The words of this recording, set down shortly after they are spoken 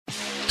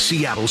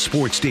Seattle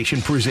sports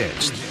station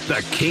presents the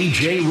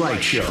KJ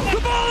Wright Show. The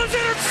ball is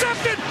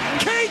intercepted.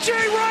 KJ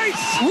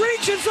Wright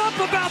reaches up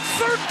about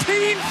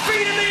 13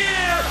 feet in the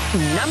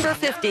air. Number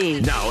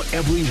 50. Now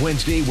every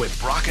Wednesday with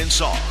Brock and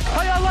Salk.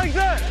 How y'all like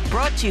that?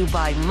 Brought to you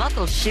by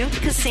Muckleshoot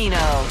Casino.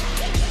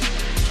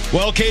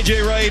 Well,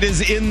 KJ Wright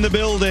is in the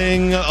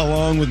building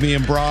along with me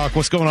and Brock.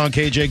 What's going on,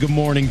 KJ? Good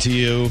morning to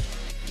you.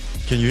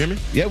 Can you hear me?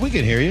 Yeah, we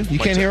can hear you. You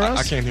can't hear us?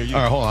 I can't hear you.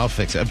 All right, hold on. I'll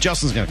fix it.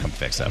 Justin's going to come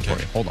fix that for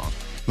you. Hold on.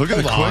 Look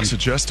at the quicks of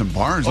Justin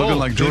Barnes, looking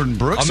like Jordan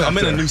Brooks. I'm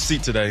in there. a new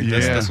seat today.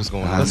 That's what's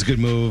going on. That's a good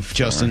move,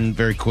 Justin.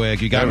 Very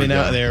quick. You got me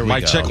now. There we go.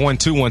 Mic check 1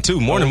 2 1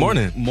 2.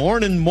 Morning.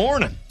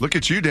 Morning. Look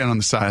at you down on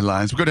the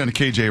sidelines. We'll go down to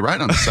KJ Wright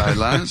on the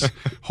sidelines,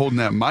 holding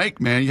that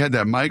mic, man. You had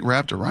that mic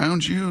wrapped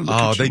around you.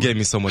 They gave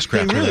me so much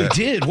crap. They for really that.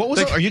 did. What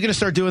was it? Are you going to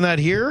start doing that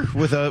here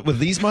with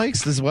these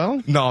mics as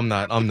well? No, I'm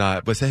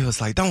not. But they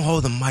was like, don't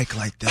hold the mic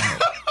like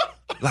that.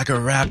 Like a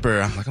rapper.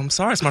 I'm like, I'm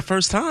sorry. It's my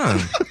first time.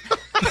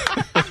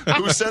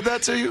 Who said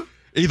that to you?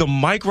 Either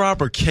Mike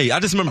Robb or Kate. I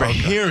just remember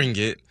hearing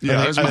it.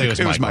 Yeah, I think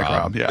it was Mike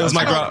Robb. Yeah, it was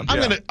Mike Robb.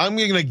 I'm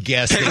gonna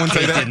guess that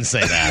Kate didn't say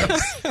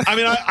that. I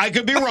mean, I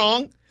could be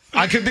wrong.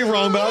 But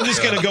I'm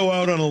just going to go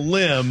out on a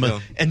limb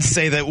and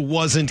say that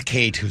wasn't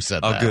Kate who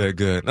said that. Oh,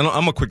 good.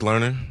 I'm a quick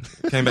learner.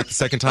 Came back the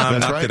second time,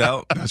 knocked it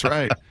out. That's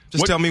right.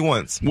 Just tell me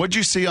once. What'd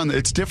you see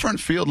it's different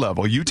field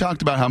level. You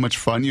talked about how much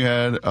fun you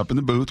had up in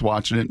the booth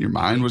watching it and your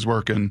mind was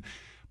working,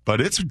 but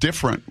it's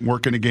different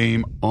working a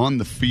game on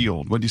the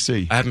field. What'd you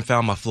see? I haven't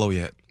found my flow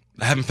yet.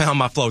 Do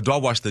I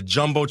watch the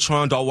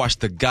Jumbotron? Do I watch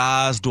the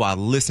guys? Do I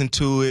listen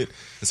to it?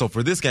 And so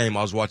for this game,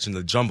 I was watching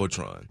the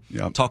Jumbotron.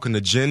 Yep. Talking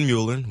to Jen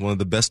Mueller, one of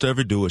the best to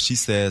ever do it. She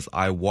says,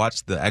 I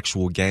watched the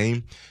actual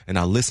game and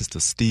I listened to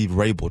Steve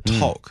Rabel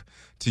talk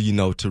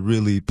to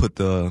really put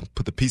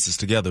the pieces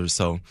together.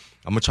 So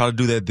I'm going to try to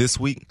do that this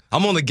week.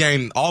 I'm on the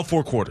game all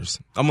 4 quarters.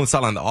 I'm on the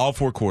sideline all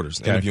 4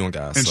 quarters interviewing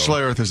guys. And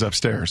Schlereth is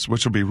upstairs,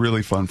 which will be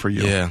really fun for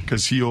you. Yeah.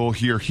 Because you'll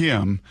hear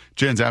him.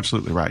 Jen's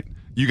absolutely right.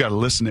 You got to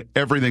listen to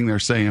everything they're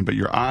saying, but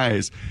your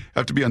eyes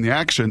have to be on the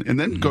action, and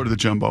then go to the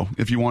jumbo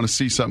if you want to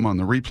see something on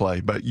the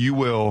replay. But you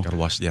will. Gotta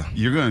watch. Yeah,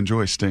 you're going to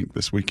enjoy Stink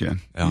this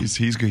weekend. Yeah.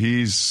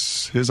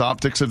 He's his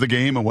optics of the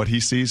game and what he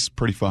sees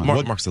pretty fun.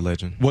 Mark's a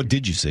legend. What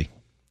did you see?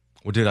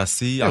 What did I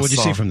see? Yeah, what did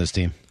you see from this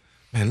team?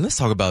 Man, let's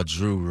talk about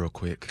Drew real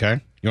quick. Okay,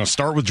 you want to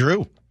start with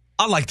Drew?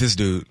 I like this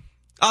dude.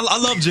 I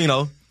love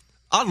Geno.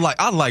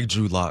 I like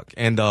Drew Lock,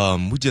 and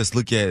we just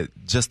look at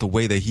just the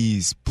way that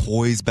he's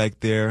poised back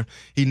there.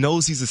 He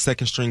knows he's a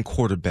second-string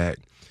quarterback,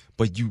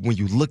 but when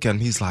you look at him,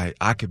 he's like,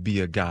 I could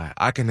be a guy.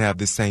 I can have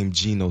the same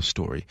Geno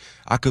story.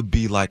 I could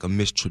be like a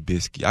Mitch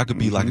Trubisky. I could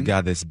be like a guy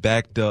that's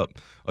backed up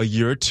a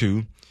year or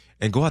two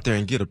and go out there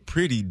and get a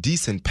pretty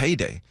decent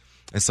payday.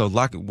 And so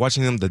like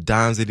watching him, the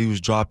dimes that he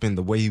was dropping,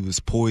 the way he was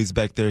poised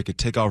back there, he could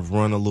take off,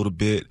 run a little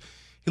bit.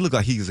 He looked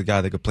like he's a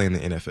guy that could play in the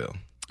NFL.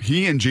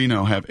 He and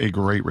Geno have a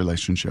great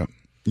relationship.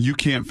 You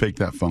can't fake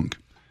that funk.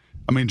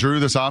 I mean,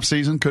 Drew this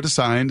offseason could have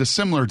signed a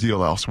similar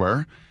deal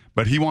elsewhere,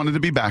 but he wanted to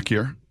be back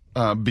here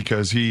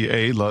because he,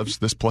 A, loves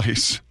this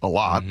place a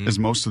lot, as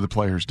most of the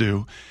players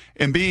do,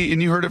 and B,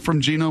 and you heard it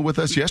from Geno with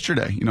us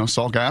yesterday.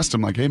 Salk asked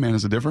him, like, hey, man,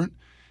 is it different?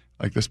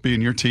 Like this being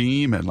your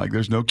team and like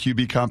there's no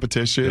QB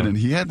competition. Yeah. And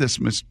he had this,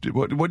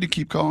 what do you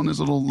keep calling his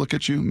little look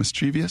at you?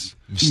 Mischievous?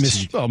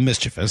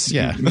 Mischievous,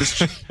 yeah.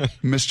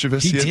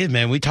 Mischievous. He did,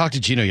 man. We talked to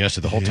Geno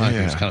yesterday the whole time.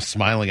 He was kind of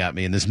smiling at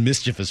me in this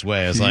mischievous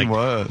way. I was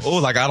oh,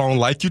 like I don't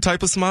like you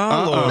type of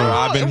smile? Or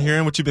I've been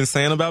hearing what you've been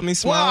saying about me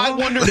smile? Well,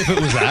 I wondered if it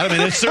was that. I mean,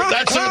 that's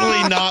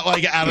certainly not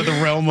like out of the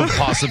realm of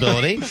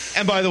possibility.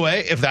 And by the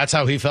way, if that's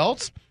how he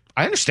felt,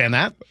 I understand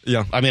that.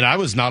 Yeah. I mean, I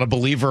was not a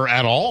believer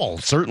at all,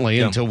 certainly,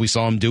 until we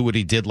saw him do what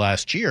he did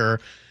last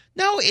year.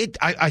 No,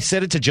 I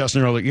said it to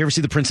Justin earlier. You ever see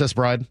The Princess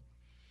Bride?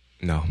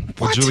 No. What?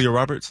 With Julia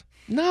Roberts?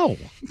 No.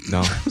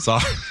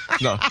 Sorry.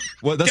 No.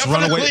 Well, that's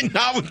Definitely Runaway.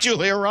 Not with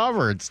Julia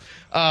Roberts.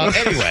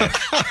 Anyway,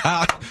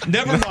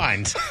 never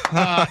mind.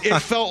 It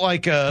felt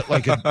like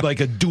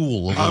a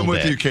duel. I'm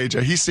with you,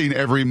 KJ. He's seen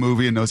every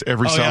movie and knows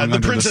every song. Yeah,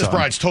 The Princess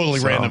Bride's totally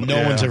random.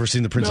 No one's ever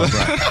seen The Princess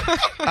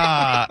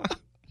Bride.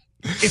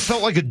 It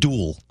felt like a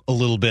duel a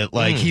little bit.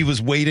 Like he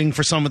was waiting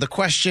for some of the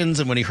questions,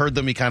 and when he heard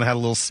them, he kind of had a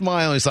little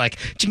smile. He's like,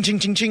 ching, ching,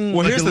 ching, ching.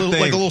 Well, like, here's the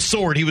thing. Like a little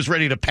sword. He was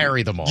ready to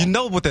parry them all. You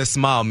know what that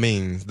smile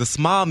means? The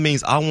smile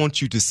means I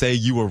want you to say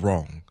you were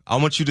wrong. I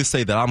want you to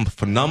say that I'm a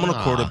phenomenal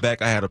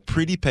quarterback. I had a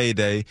pretty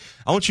payday.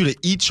 I want you to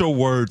eat your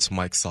words,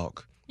 Mike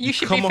Salk. You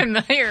should be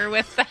familiar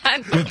with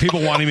that. With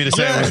people wanting me to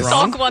say I was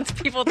wrong? Salk wants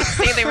people to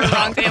say they were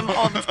wrong to him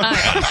all the time.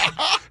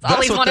 That's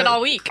all he's wanted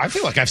all week. I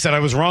feel like I've said I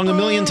was wrong a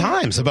million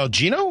times about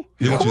Geno.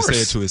 He wants you to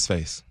say it to his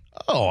face.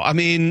 Oh, I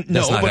mean,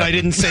 no, but I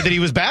didn't say that he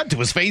was bad to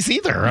his face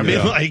either. I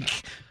mean, like,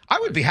 I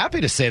would be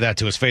happy to say that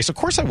to his face. Of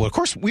course I would. Of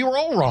course, we were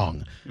all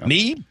wrong. Yeah.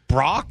 Me,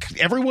 Brock,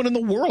 everyone in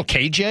the world.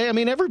 KJ, I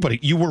mean, everybody.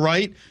 You were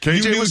right.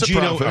 KJ was a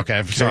prophet. Okay,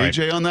 I'm sorry.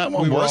 KJ on that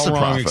one we were was all a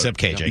wrong prophet. except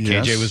KJ.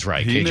 Yes. KJ was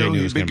right. KJ knew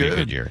it was going to be a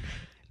good year.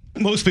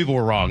 Most people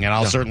were wrong, and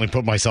I'll certainly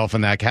put myself in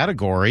that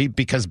category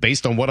because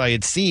based on what I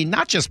had seen,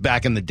 not just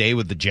back in the day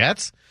with the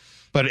Jets,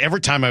 but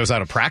every time I was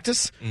out of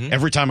practice,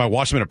 every time I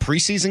watched them in a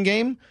preseason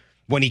game,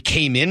 when he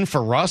came in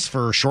for Russ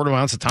for short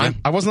amounts of time,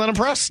 I wasn't that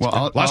impressed.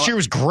 Well, last year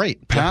was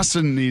great.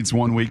 Passon needs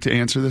 1 week to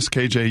answer this.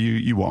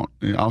 KJ, you won't.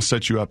 I'll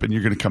set you up, and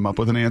you're going to come up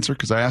with an answer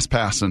because I asked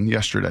Passon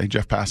yesterday.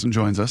 Jeff Passon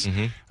joins us.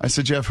 I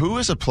said, Jeff, who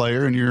is a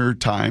player in your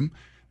time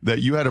that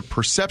you had a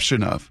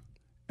perception of,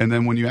 and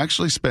then when you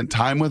actually spent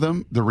time with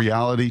them, the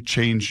reality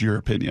changed your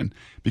opinion?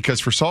 Because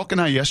for Salk and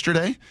I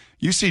yesterday,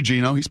 you see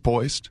Gino, he's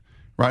poised.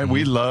 Right,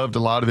 we loved a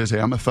lot of his. Hey,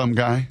 I'm a thumb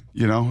guy.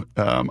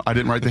 I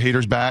didn't write the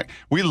haters back.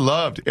 We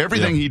loved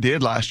everything he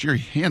did last year.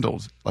 He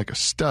handled like a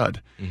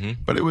stud.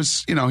 But it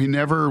was, he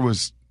never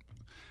was.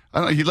 I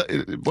don't know.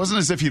 It wasn't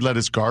as if he let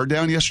his guard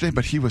down yesterday,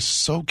 but he was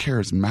so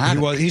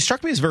charismatic. He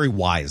struck me as very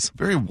wise.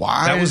 Very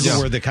wise. That was the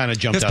word that kind of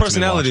jumped out to me. His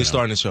personality is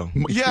starting to show.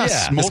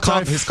 Yes,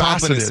 his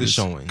confidence is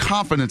showing.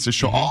 Confidence is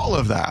showing. All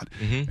of that.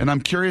 And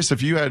I'm curious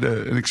if you had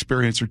an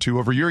experience or two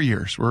over your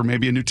years where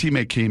maybe a new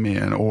teammate came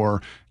in,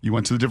 or you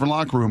went to the different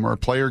locker room, or a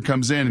player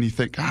comes in and you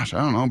think, gosh,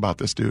 I don't know about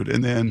this dude.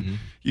 And then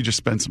you just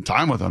spend some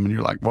time with him and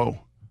you're like, whoa.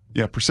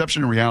 Yeah,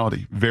 perception and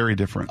reality, very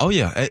different. Oh,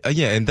 yeah.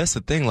 And that's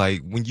the thing.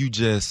 Like, when you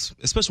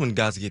especially when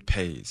guys get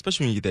paid,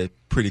 especially when you get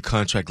that pretty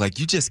contract, like,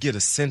 you just get a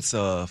sense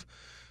of,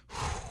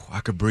 I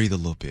could breathe a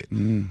little bit.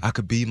 I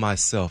could be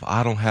myself.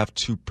 I don't have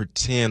to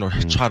pretend or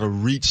try to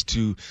reach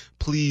to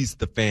please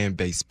the fan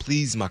base,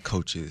 please my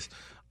coaches.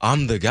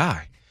 I'm the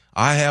guy.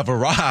 I have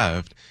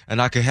arrived,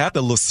 and I can have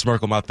the little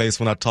smirk on my face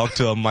when I talk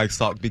to Mike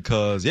Salk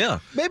because,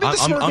 maybe the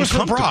smirk was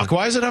for Brock.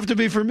 Why does it have to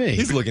be for me?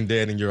 He's looking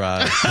dead in your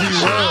eyes.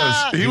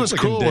 He was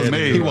cool with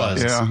me. He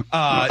was.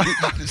 Yeah.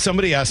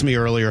 Somebody asked me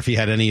earlier if he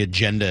had any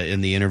agenda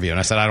in the interview, and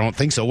I said I don't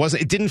think so.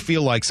 It didn't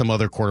feel like some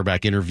other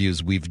quarterback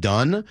interviews we've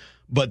done.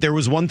 But there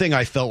was one thing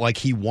I felt like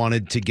he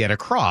wanted to get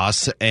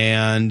across,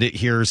 and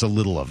here's a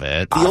little of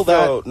it. I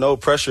felt no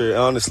pressure,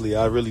 honestly.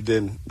 I really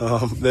didn't. I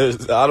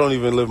don't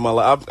even live my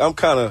life. I'm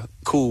kind of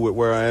cool with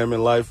where I am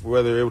in life.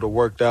 Whether it would have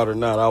worked out or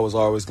not, I was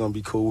always going to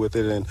be cool with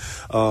it. And,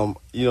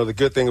 the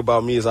good thing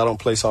about me is I don't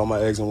place all my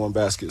eggs in one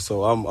basket.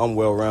 So I'm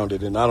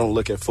well-rounded, and I don't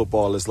look at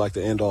football as like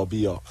the end-all,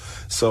 be-all.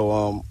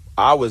 So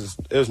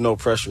there's no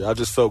pressure. I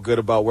just felt good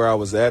about where I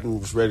was at and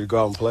was ready to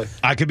go out and play.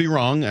 I could be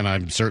wrong, and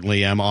I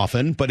certainly am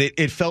often, but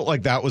it felt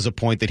like that was a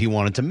point that he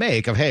wanted to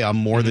make of, hey, I'm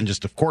more than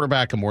just a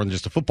quarterback. I'm more than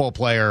just a football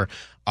player.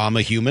 I'm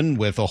a human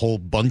with a whole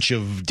bunch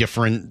of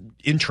different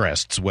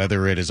interests,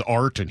 whether it is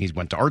art, and he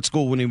went to art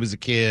school when he was a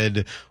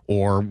kid,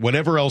 or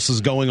whatever else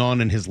is going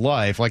on in his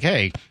life. Like,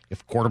 hey,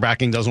 if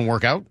quarterbacking doesn't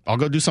work out, I'll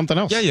go do something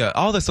else. Yeah.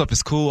 All that stuff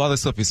is cool. All that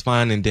stuff is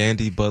fine and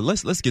dandy, but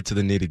let's get to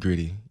the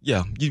nitty-gritty.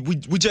 Yeah,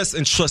 we just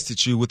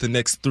entrusted you with the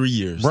next 3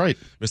 years. Right.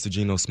 Mr.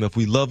 Geno Smith,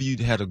 we love you.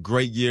 You had a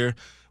great year.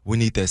 We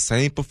need that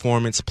same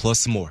performance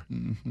plus more.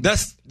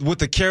 That's with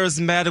the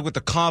charismatic, with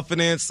the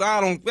confidence. I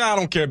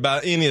don't care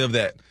about any of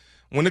that.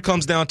 When it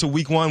comes down to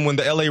week 1, when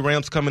the LA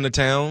Rams come into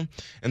town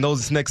and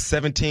those next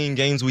 17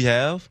 games we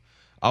have,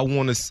 I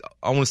want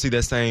to see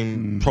that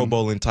same Pro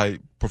Bowling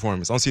type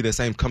performance. I want to see that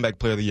same comeback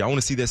player of the year. I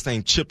want to see that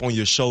same chip on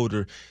your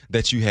shoulder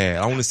that you had.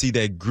 I want to see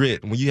that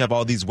grit. When you have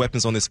all these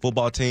weapons on this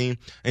football team,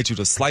 ain't you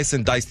to slice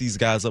and dice these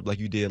guys up like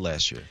you did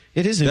last year.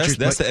 It is interesting.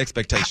 That's the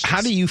expectation.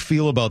 How do you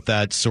feel about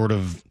that sort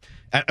of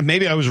 –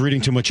 maybe I was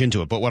reading too much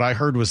into it, but what I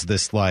heard was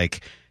this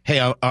like,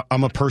 hey,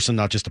 I'm a person,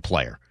 not just a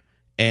player.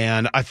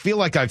 And I feel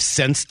like I've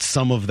sensed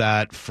some of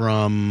that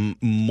from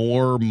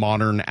more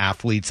modern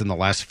athletes in the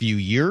last few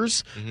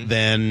years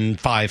than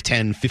 5,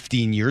 10,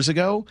 15 years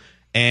ago.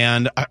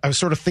 And I was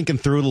sort of thinking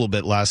through it a little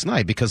bit last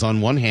night because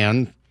on one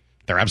hand,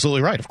 they're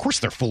absolutely right. Of course,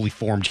 they're fully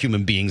formed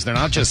human beings. They're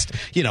not just,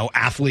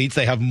 athletes.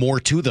 They have more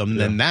to them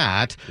than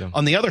that. Yeah.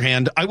 On the other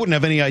hand, I wouldn't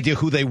have any idea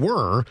who they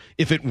were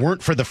if it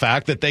weren't for the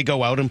fact that they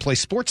go out and play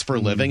sports for a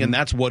living, and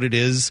that's what it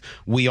is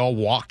we all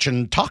watch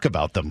and talk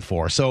about them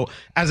for. So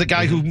as a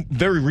guy who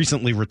very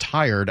recently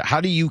retired,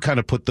 how do you kind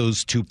of put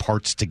those two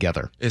parts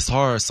together? It's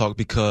hard, Salk,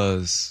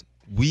 because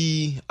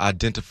we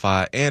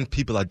identify and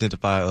people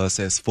identify us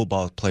as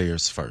football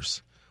players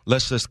first.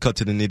 Let's just cut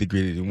to the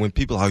nitty-gritty. When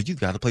people are, you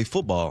got to play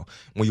football.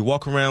 When you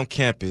walk around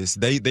campus,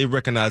 they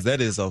recognize that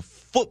is a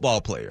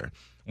football player.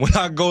 When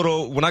I go to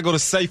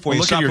Safeway,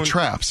 look at your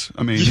traps.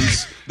 I mean,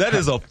 that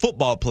is a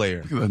football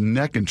player. Look at the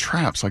neck and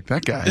traps like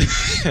that guy.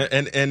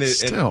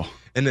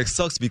 And it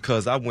sucks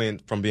because I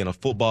went from being a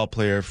football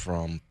player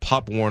from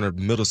Pop Warner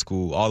Middle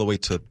School all the way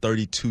to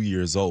 32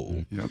 years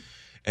old. Yep.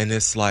 And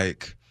it's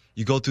like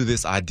you go through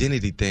this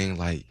identity thing.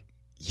 Like,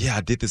 yeah,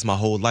 I did this my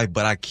whole life,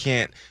 but I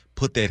can't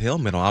put that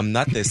helmet on. I'm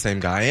not that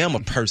same guy. I am a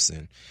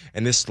person.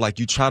 And it's like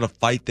you try to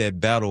fight that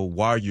battle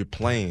while you're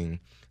playing,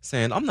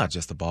 saying, I'm not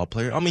just a ball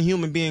player. I'm a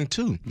human being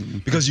too.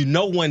 Because you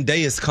know one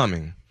day is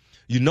coming.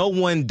 You know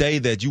one day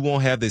that you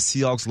won't have the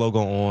Seahawks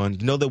logo on.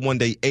 You know that one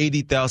day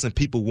 80,000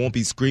 people won't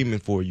be screaming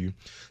for you.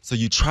 So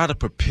you try to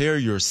prepare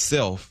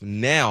yourself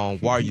now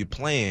while you're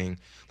playing.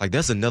 Like,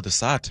 there's another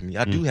side to me.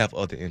 I do have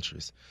other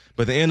interests.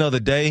 But at the end of the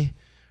day,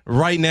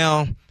 right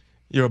now,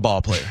 you're a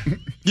ball player.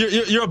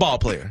 You're a ball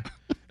player.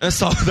 And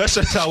so that's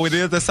just how it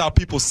is. That's how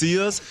people see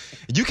us.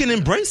 You can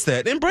embrace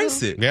that.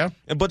 Embrace it. Yeah.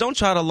 But don't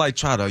try to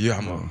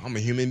I'm a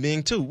human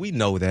being too. We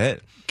know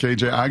that.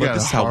 KJ, I got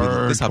a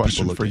hard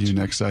question for you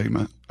next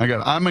segment. I'm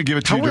going to give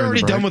it to you. We're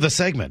already done with the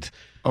segment.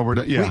 Oh, we're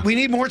done. Yeah. We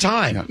need more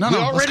time. Yeah. We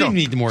already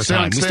need more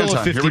time. We still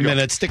have 50 we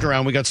minutes. Stick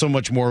around. We got so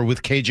much more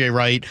with KJ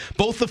Wright,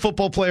 both the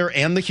football player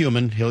and the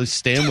human. He'll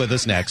stay with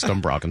us next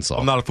on Brock and Salk.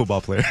 I'm not a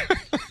football player.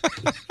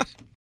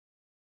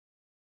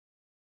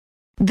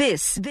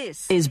 This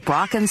is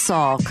Brock and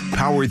Salk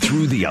Powered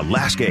through the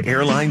Alaska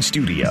Airlines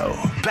studio.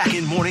 Back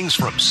in mornings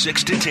from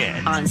 6 to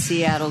 10. on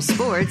Seattle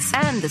Sports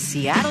and the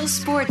Seattle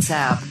Sports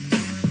app.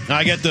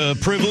 I get the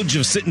privilege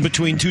of sitting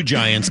between two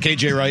giants,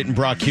 KJ Wright and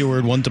Brock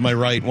Heward, one to my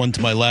right, one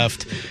to my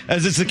left,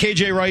 as it's the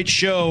KJ Wright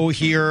show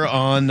here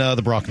on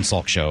the Brock and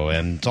Salk show,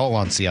 and it's all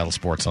on Seattle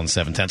Sports on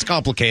 710. It's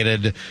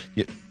complicated.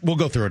 We'll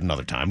go through it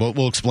another time.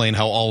 We'll explain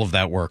how all of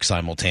that works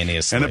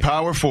simultaneously. And a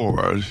power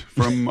forward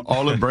from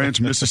Olive Branch,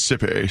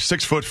 Mississippi,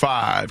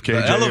 6'5", KJ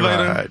The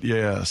elevator. Wright.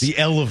 Yes. The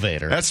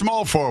elevator. At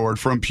small forward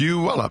from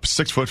Puyallup,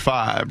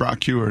 6'5",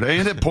 Brock Heward.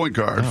 And at point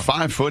guard,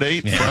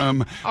 5'8"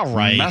 from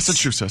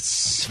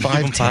Massachusetts.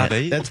 5'10".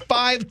 That's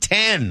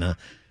 5'10".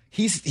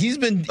 He's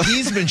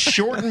been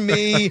shorting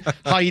me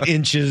height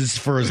inches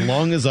for as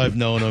long as I've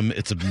known him.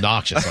 It's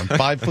obnoxious. I'm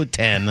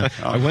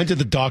 5'10". I went to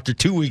the doctor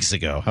 2 weeks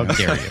ago. How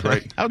dare you?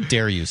 Right. How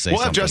dare you say we'll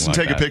something have Justin like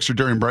take that. a picture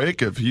during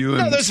break of you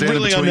and that's standing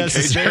really between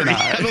unnecessary. KJ and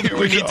I don't think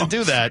we need to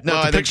do that. No,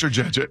 Let the I think picture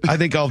judge it. I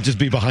think I'll just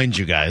be behind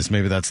you guys.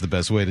 Maybe that's the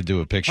best way to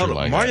do a picture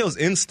like Mario's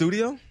in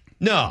studio? that.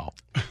 No.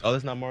 Oh,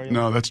 that's not Mario?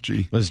 No, that's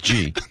G. That's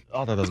G. I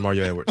thought that was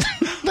Mario Edwards.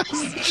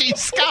 G.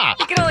 Scott.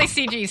 You can only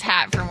see G's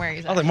hat from where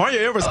he's I was at. like,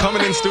 Mario Edwards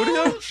coming in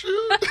studio?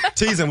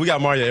 Teasing, we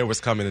got Mario Edwards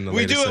coming in the We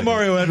latest do have segment.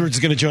 Mario Edwards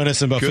going to join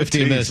us in about Good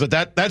 15 tease. minutes,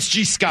 but that's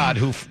G. Scott,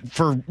 who,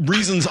 for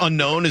reasons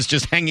unknown, is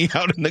just hanging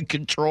out in the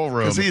control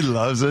room. Because he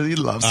loves it. He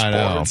loves I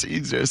know. sports. He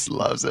just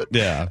loves it.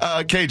 Yeah.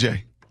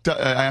 KJ,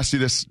 I asked you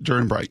this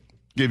during break.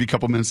 Gave you a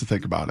couple minutes to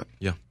think about it.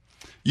 Yeah.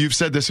 You've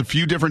said this a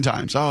few different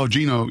times. Oh,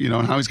 Gino,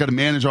 and how he's got to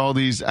manage all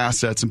these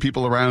assets and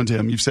people around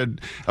him. You've said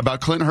about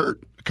Clint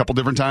Hurt a couple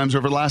different times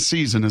over last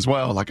season as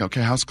well. Like,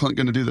 okay, how's Clint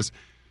going to do this?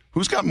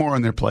 Who's got more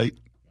on their plate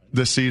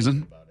this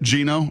season,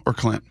 Gino or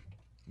Clint?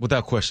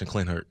 Without question,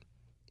 Clint Hurt.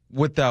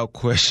 Without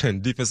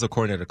question, defensive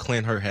coordinator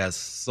Clint Hurt has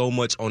so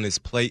much on his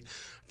plate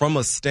from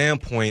a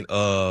standpoint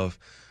of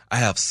I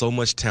have so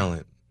much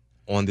talent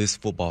on this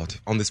football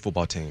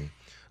team.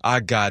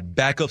 I got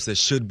backups that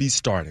should be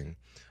starting.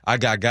 I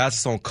got guys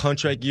that's on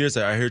contract years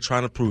that are here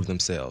trying to prove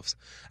themselves.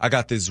 I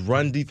got this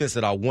run defense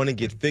that I want to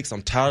get fixed.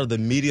 I'm tired of the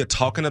media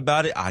talking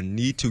about it. I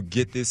need to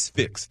get this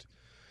fixed.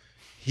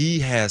 He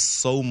has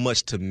so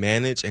much to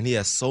manage, and he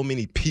has so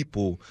many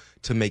people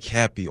to make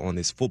happy on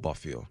this football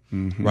field,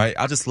 right?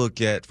 I just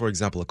look at, for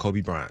example, a Kobe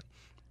Bryant.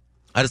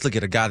 I just look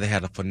at a guy that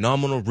had a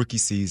phenomenal rookie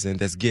season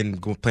that's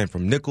playing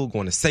from nickel,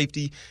 going to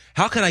safety.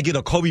 How can I get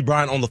a Kobe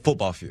Bryant on the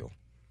football field?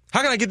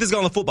 How can I get this guy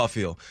on the football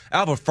field? I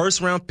have a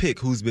first-round pick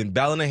who's been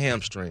battling a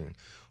hamstring,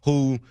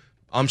 who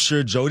I'm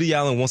sure Jody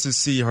Allen wants to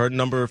see her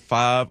number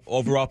 5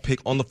 overall pick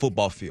on the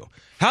football field.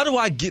 How do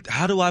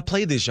I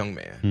play this young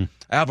man?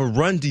 I have a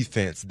run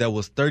defense that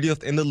was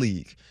 30th in the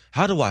league.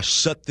 How do I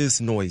shut this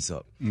noise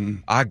up?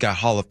 I got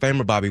Hall of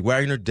Famer Bobby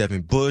Wagner,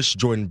 Devin Bush,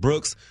 Jordan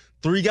Brooks,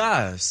 3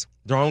 guys.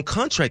 They're on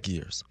contract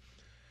years.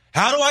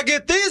 How do I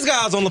get these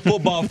guys on the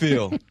football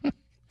field?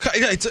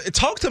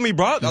 Talk to me,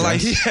 Brock. Yes. Like,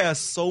 he has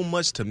so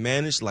much to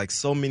manage, like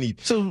so many.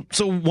 So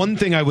one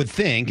thing I would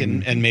think,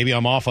 and maybe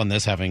I'm off on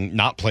this, having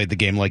not played the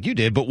game like you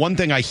did, but one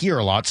thing I hear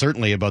a lot,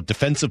 certainly about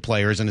defensive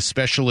players and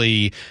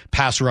especially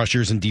pass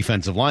rushers and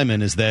defensive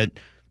linemen, is that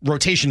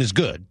rotation is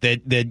good.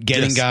 That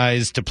getting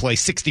guys to play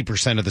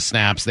 60% of the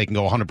snaps, they can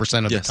go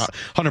 100% of the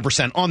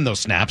 100% on those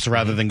snaps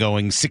rather than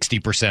going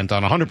 60%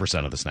 on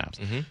 100% of the snaps.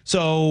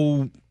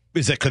 So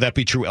could that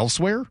be true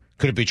elsewhere?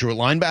 Could it be true at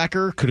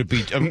linebacker? Could it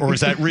be, or is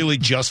that really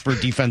just for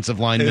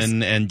defensive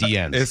linemen and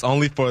DNs? It's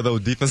only for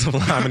those defensive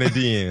linemen and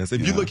DNs.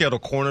 If you look at a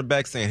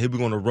cornerback saying, "Hey, we're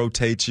going to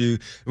rotate you.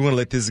 We're going to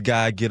let this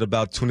guy get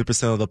about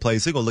 20% of the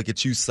plays," he's going to look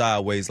at you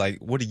sideways like,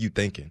 "What are you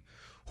thinking?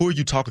 Who are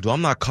you talking to?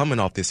 I'm not coming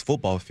off this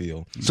football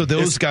field." So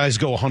those guys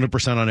go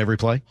 100% on every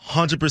play?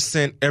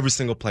 100% every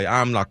single play.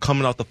 I'm not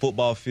coming off the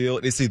football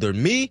field. It's either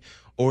me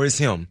or it's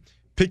him.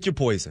 Pick your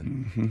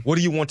poison. What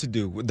do you want to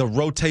do? The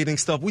rotating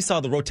stuff. We saw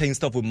the rotating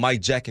stuff with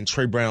Mike Jack and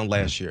Trey Brown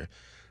last year.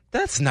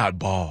 That's not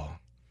ball.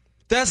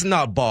 That's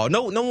not ball.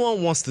 No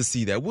one wants to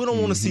see that. We don't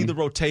want to see the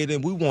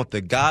rotating. We want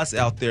the guys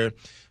out there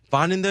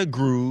finding their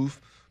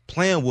groove,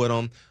 playing with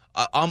them.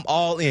 I'm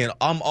all in.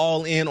 I'm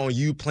all in on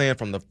you playing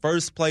from the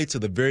first play to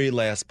the very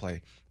last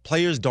play.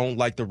 Players don't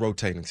like the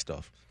rotating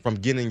stuff. From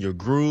getting your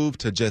groove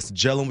to just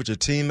gelling with your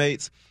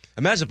teammates.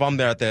 Imagine if I'm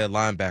there at that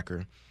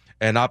linebacker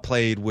and I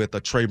played with a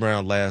Trey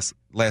Brown last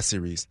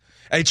series.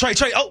 Hey, Trey,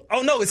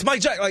 oh no, it's Mike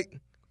Jack. Like,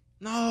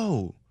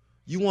 no.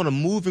 You want to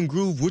move and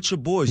groove with your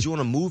boys. You want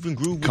to move and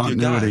groove with your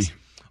guys.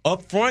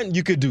 Up front,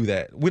 you could do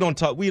that. We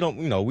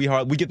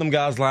get them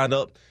guys lined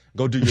up,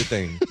 go do your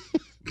thing.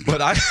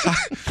 But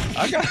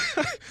I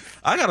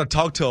got to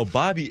talk to a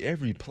Bobby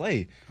every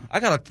play. I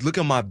got to look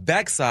at my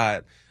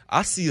backside.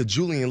 I see a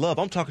Julian Love.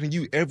 I'm talking to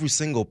you every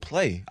single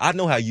play. I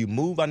know how you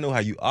move. I know how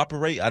you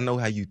operate. I know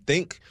how you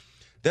think.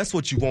 That's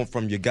what you want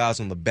from your guys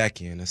on the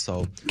back end. And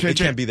so it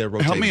can't be their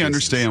rotation. Help me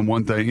understand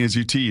one thing, as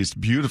you teased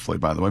beautifully,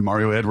 by the way.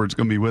 Mario Edwards is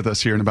going to be with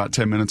us here in about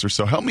 10 minutes or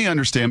so. Help me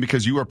understand,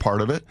 because you are part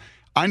of it.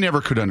 I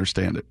never could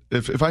understand it.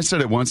 If I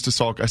said it once to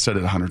Salk, I said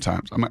it 100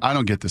 times. I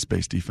don't get this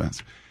base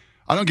defense.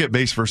 I don't get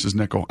base versus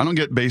nickel. I don't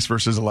get base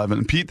versus 11.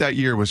 And Pete that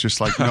year was just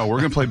like, no, we're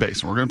going to play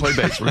base. We're going to play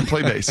base. We're going to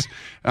play base.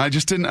 And I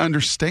just didn't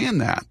understand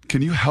that.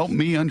 Can you help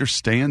me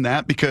understand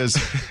that? Because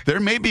there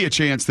may be a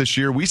chance this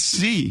year we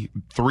see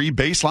 3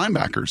 base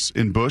linebackers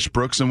in Bush,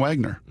 Brooks, and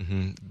Wagner.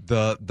 Mm-hmm.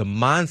 The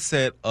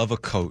mindset of a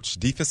coach,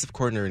 defensive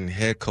coordinator and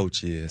head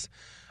coach is,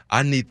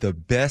 I need the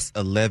best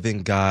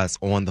 11 guys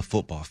on the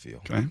football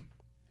field. Okay.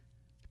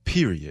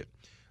 Period.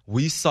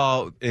 We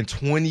saw in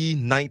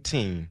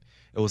 2019,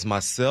 it was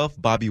myself,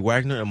 Bobby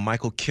Wagner, and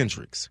Michael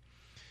Kendricks.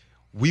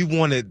 We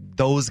wanted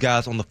those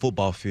guys on the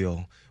football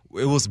field.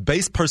 It was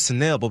base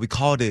personnel, but we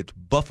called it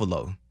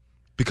Buffalo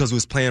because we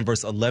was playing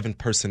versus 11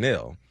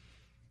 personnel.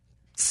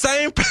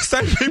 Same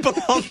people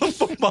on the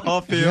football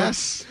field.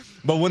 Yes.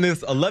 But when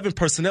it's 11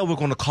 personnel, we're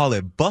going to call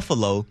it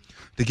Buffalo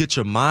to get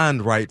your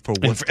mind right for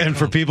what's and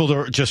for people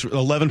to just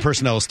 11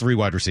 personnel is 3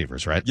 wide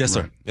receivers, right? Yes,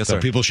 sir. Right. Yes, so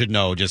sir. people should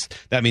know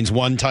that means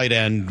 1 tight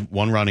end,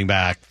 1 running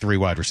back, 3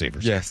 wide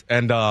receivers. Yes,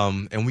 and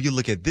when you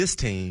look at this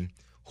team,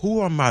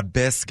 who are my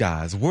best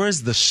guys?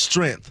 Where's the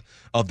strength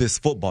of this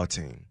football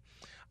team?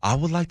 I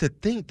would like to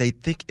think they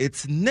think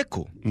it's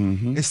nickel.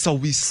 Mm-hmm. And so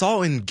we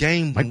saw in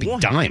game might be 1.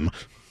 Dime.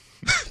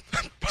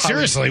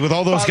 Seriously, with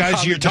all those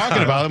guys you're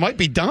talking about, it might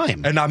be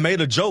dime. And I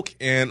made a joke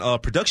in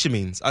production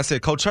meetings. I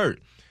said, Coach Hurt,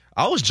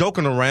 I was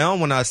joking around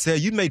when I said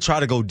you may try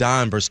to go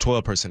dime versus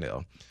 12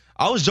 personnel.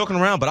 I was joking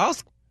around, but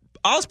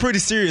I was pretty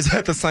serious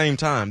at the same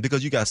time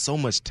because you got so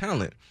much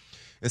talent.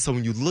 And so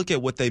when you look at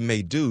what they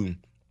may do,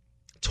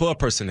 12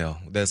 personnel,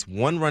 that's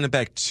 1 running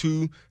back,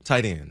 2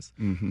 tight ends.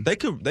 Mm-hmm.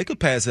 They could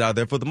pass it out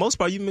there. For the most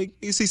part, you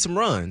see some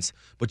runs,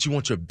 but you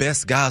want your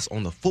best guys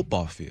on the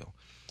football field.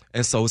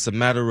 And so it's a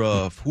matter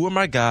of who are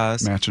my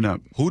guys? Matching up.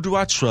 Who do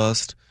I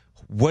trust?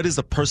 What is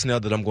the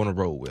personnel that I'm going to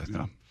roll with?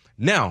 Yeah.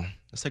 Now,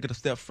 let's take it a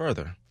step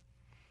further.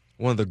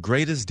 One of the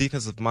greatest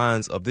defensive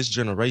minds of this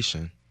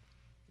generation,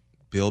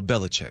 Bill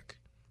Belichick,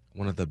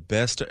 one of the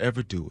best to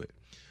ever do it.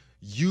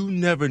 You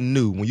never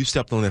knew when you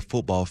stepped on that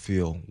football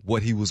field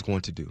what he was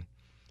going to do.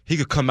 He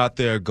could come out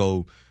there and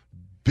go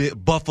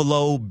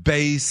Buffalo,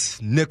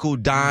 base, nickel,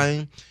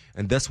 dime.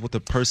 And that's what the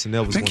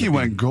personnel was going to be. I think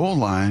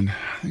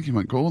he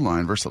went goal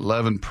line versus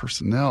 11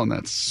 personnel in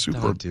that Super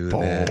Don't do Bowl.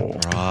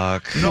 that,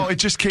 Brock. No, it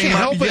just came Can't up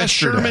help it.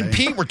 yesterday. Sherman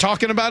Pete, we're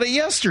talking about it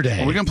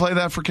yesterday. Are we going to play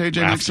that for KJ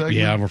next segment?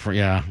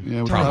 Yeah,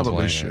 we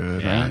probably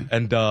should. Yeah. Right?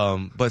 And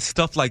but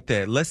stuff like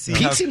that. Let's see.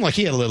 Pete seemed like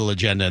he had a little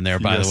agenda in there,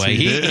 by the way.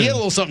 He had a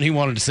little something he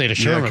wanted to say to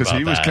Sherman because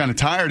he was kind of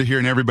tired of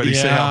hearing everybody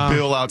say how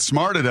Bill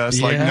outsmarted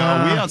us. Like,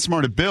 no, we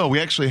outsmarted Bill.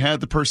 We actually had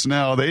the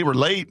personnel. They were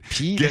late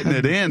getting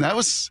it in.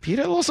 Pete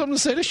had a little something to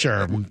say to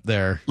Sherman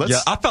there.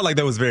 I felt like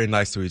they was very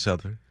nice to each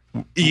other.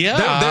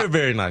 Yeah, they're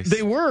very nice.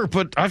 They were,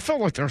 but I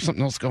felt like there was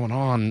something else going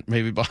on,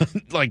 maybe,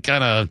 like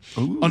kind of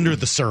under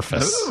the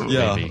surface.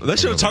 Yeah, maybe, they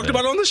should have talked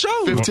about it on the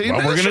show. 15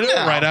 we're going to do it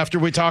now. right after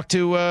we talk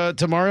to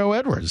Mario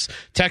Edwards.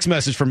 Text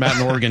message from Matt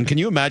in Oregon. Can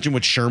you imagine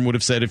what Sherm would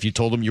have said if you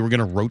told him you were going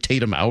to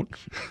rotate him out?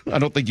 I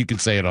don't think you can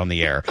say it on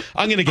the air.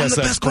 I'm going to guess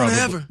that's probably.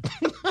 Ever.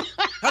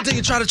 I think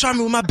you try to try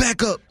me with my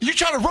backup. You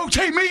try to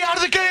rotate me out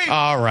of the game.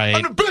 All right.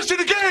 I'm the best in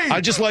the game.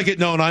 I just like it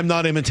known I'm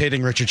not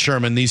imitating Richard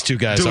Sherman. These two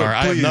guys are.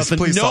 I have please, nothing.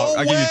 please, no I'll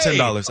way. give you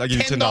 $10. I'll give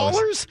you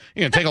 $10.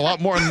 You're going to take a lot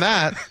more than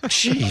that.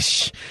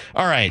 Jeez.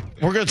 All right.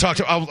 We're going to talk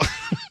to.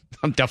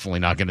 I'm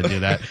definitely not going to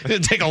do that. It's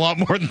going to take a lot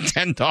more than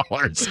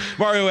 $10.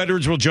 Mario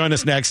Edwards will join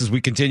us next as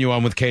we continue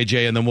on with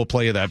KJ, and then we'll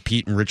play you that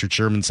Pete and Richard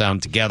Sherman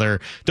sound together.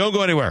 Don't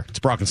go anywhere. It's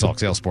Brock and Salk,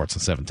 Seattle Sports on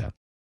 710.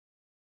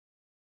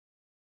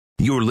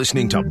 You're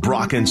listening to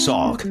Brock and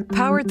Salk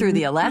Powered through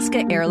the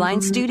Alaska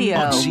Airlines studio.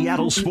 on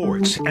Seattle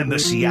Sports and the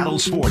Seattle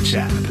Sports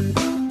app.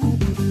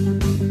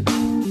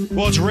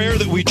 Well, it's rare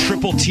that we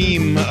triple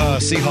team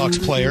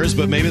Seahawks players,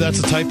 but maybe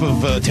that's the type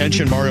of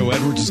attention Mario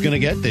Edwards is going to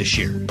get this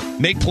year.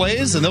 Make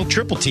plays, and they'll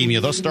triple team you.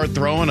 They'll start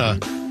throwing a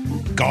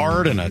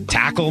guard and a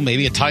tackle,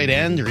 maybe a tight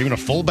end, or even a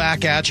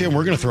fullback at you. And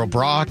we're going to throw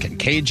Brock and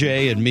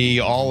KJ and me,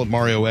 all of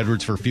Mario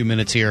Edwards, for a few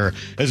minutes here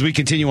as we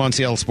continue on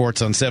Seattle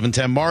Sports on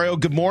 710. Mario,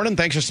 good morning.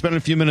 Thanks for spending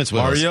a few minutes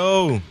with us.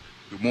 Mario.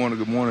 Good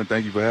morning.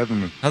 Thank you for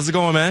having me. How's it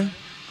going, man?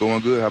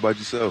 Going good. How about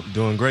yourself?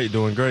 Doing great.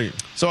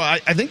 So I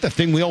think the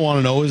thing we all want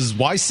to know is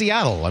why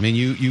Seattle? I mean,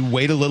 you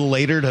wait a little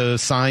later to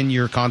sign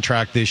your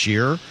contract this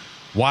year.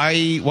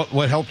 Why?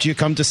 What helped you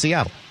come to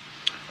Seattle?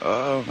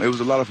 It was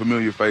a lot of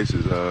familiar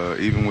faces.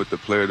 Even with the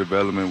player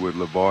development with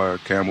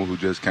LeVar Campbell, who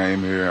just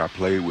came here. I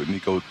played with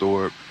Nico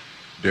Thorpe,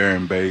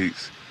 Darren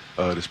Bates.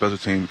 The special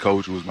team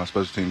coach was my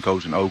special team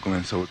coach in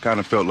Oakland, so it kind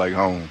of felt like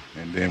home.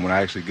 And then when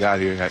I actually got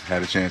here,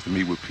 had a chance to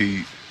meet with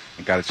Pete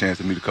and got a chance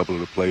to meet a couple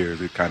of the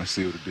players. It kind of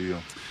sealed the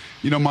deal.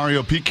 You know,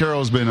 Mario, Pete Carroll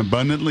has been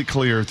abundantly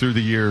clear through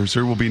the years.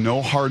 There will be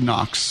no hard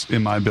knocks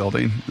in my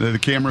building. The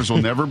cameras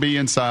will never be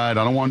inside.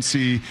 I don't want to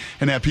see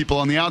and have people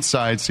on the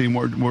outside seeing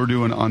what we're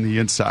doing on the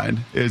inside.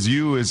 As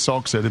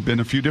Salk said, have been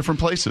a few different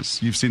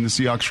places. You've seen the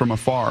Seahawks from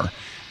afar.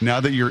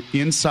 Now that you're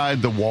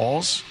inside the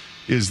walls,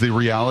 is the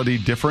reality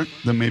different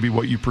than maybe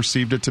what you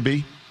perceived it to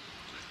be?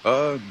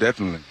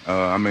 Definitely.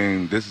 I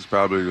mean, this is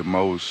probably the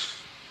most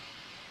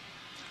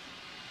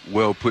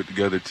well put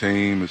together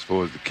team as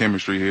far as the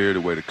chemistry here,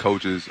 the way the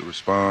coaches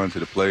respond to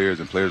the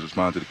players and players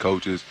respond to the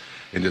coaches,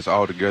 and just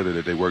all together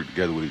that they work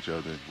together with each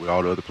other. With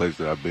all the other places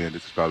that I've been,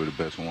 this is probably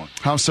the best one.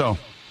 How so?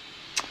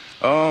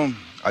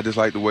 I just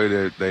like the way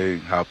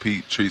that how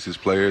Pete treats his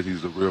players.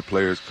 He's a real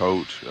players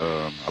coach.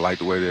 I like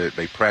the way that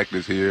they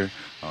practice here.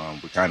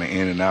 We're kind of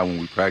in and out when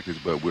we practice,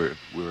 but we're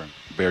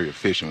very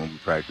efficient when we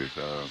practice.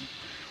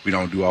 We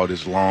don't do all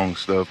this long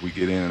stuff. We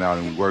get in and out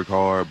and we work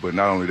hard. But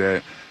not only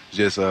that,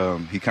 just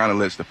he kind of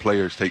lets the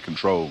players take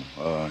control.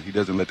 He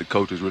doesn't let the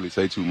coaches really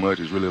say too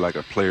much. It's really like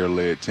a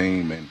player-led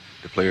team, and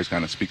the players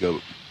kind of speak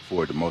up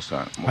for it the most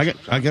time. I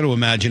got to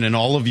imagine in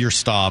all of your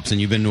stops,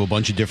 and you've been to a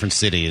bunch of different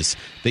cities,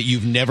 that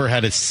you've never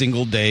had a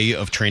single day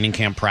of training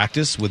camp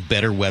practice with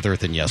better weather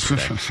than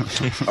yesterday.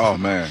 Oh,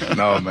 man.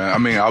 No, man. I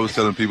mean, I was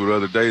telling people the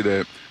other day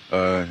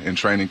that in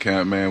training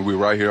camp, man, we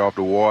were right here off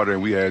the water,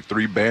 and we had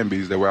 3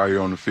 Bambis that were out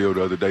here on the field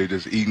the other day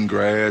just eating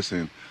grass.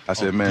 And I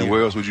said, man,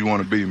 where else would you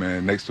want to be,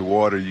 man? Next to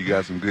water, you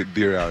got some good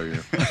deer out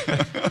here.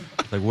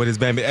 Like, what is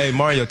Bambi? Hey,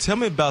 Mario, tell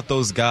me about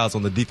those guys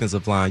on the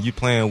defensive line. You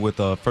playing with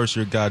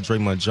first-year guy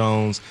Draymond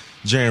Jones,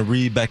 Jaren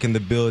Reed back in the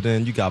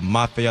building. You got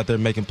Mafe out there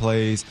making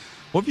plays.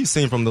 What have you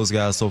seen from those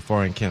guys so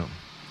far in camp?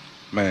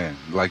 Man,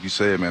 like you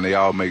said, man, they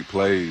all make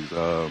plays.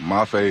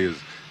 Mafe is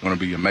going to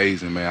be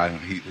amazing, man.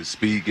 His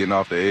speed getting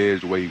off the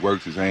edge, the way he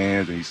works his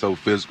hands, and he's so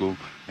physical.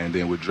 And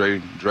then with Dre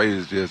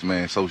is just,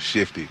 man, so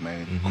shifty,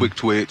 man. Mm-hmm. Quick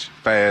twitch,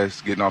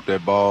 fast, getting off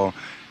that ball.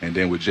 And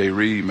then with Jay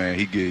Reed, man,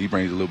 he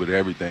brings a little bit of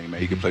everything,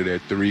 man. He can play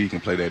that 3, he can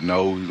play that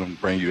nose. He's going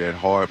to bring you that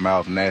hard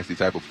mouth, nasty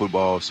type of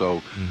football.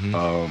 So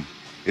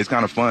it's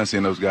kind of fun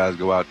seeing those guys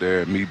go out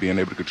there and me being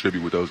able to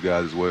contribute with those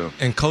guys as well.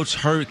 And Coach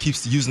Hurd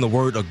keeps using the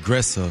word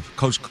aggressive.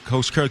 Coach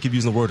Carroll keeps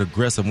using the word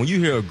aggressive. When you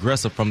hear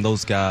aggressive from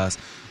those guys,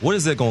 what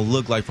is that going to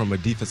look like from a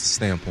defensive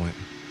standpoint?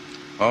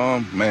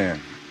 Man,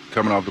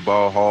 coming off the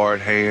ball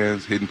hard,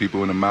 hands, hitting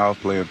people in the mouth,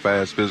 playing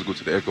fast, physical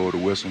to the echo of the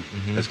whistle.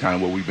 Mm-hmm. That's kind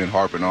of what we've been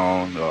harping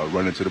on,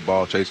 running to the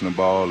ball, chasing the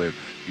ball, and,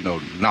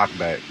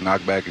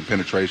 knockback and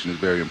penetration is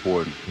very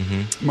important.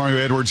 Mm-hmm. Mario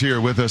Edwards here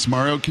with us.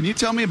 Mario, can you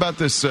tell me about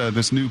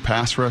this new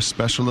pass rush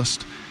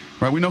specialist?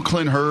 Right, we know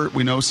Clint Hurt,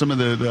 we know some of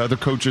the other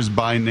coaches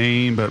by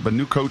name, but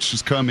new coach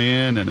has come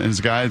in, and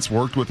his guy has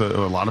worked with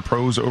a lot of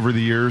pros over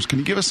the years. Can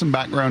you give us some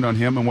background on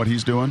him and what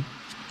he's doing?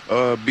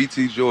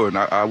 BT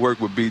Jordan. I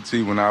worked with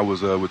BT when I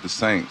was with the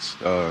Saints.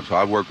 So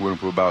I worked with him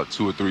for about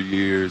 2 or 3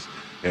 years.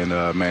 And,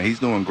 man, he's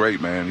doing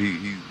great, man.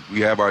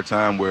 We have our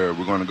time where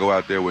we're going to go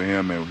out there with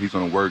him, and he's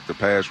going to work the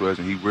pass rush,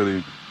 and he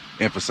really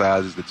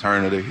emphasizes the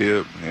turn of the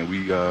hip, and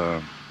we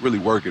really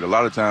work it. A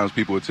lot of times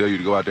people will tell you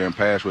to go out there and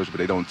pass rush, but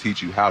they don't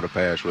teach you how to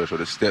pass rush or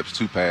the steps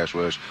to pass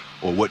rush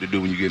or what to do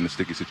when you get in a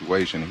sticky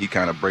situation. And he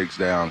kind of breaks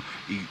down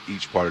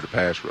each part of the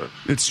pass rush.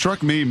 It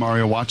struck me,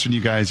 Mario, watching you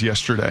guys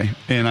yesterday,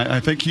 and I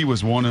think he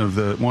was one of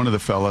the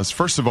fellas.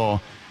 First of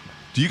all,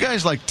 do you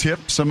guys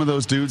tip some of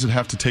those dudes that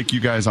have to take you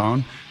guys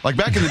on? Like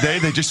back in the day,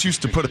 they just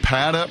used to put a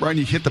pad up, right? And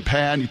you hit the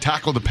pad and you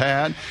tackle the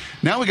pad.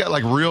 Now we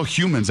got real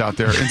humans out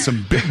there and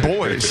some big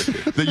boys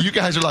that you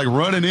guys are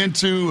running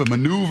into and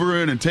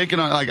maneuvering and taking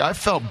on. I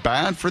felt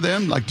bad for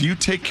them. Do you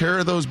take care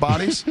of those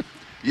bodies?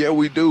 Yeah,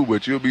 we do,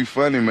 but you'll be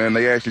funny, man.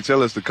 They actually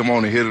tell us to come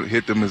on and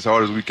hit them as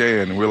hard as we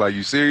can. And we're like,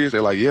 you serious?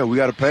 They're like, yeah, we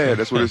got a pad.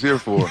 That's what it's here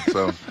for.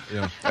 So,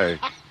 yeah. Hey.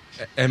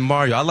 And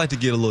Mario, I like to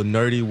get a little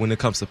nerdy when it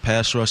comes to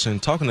pass rushing.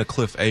 Talking to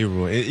Cliff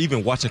Averill, and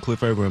even watching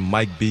Cliff Averill and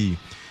Mike B,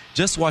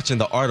 just watching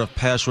the art of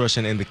pass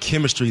rushing and the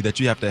chemistry that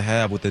you have to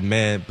have with the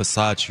man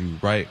beside you,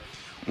 right?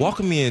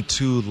 Walking me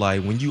into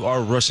when you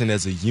are rushing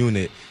as a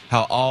unit,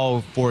 how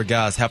all 4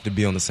 guys have to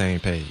be on the same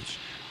page.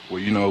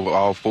 Well,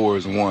 all 4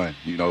 is one.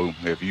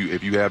 If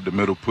you have the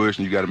middle push,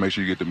 and you got to make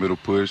sure you get the middle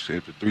push.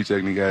 If the 3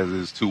 technique guys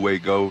is 2-way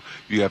go,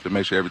 you have to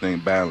make sure everything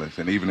balanced.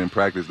 And even in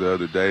practice the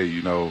other day,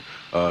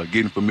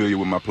 getting familiar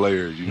with my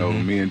players.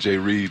 Me and Jay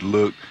Reed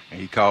looked, and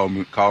he called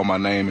my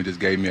name and just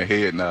gave me a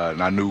head nod,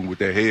 and I knew with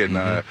that head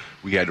nod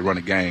we had to run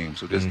a game.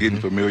 So just getting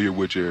familiar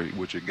with your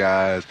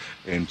guys,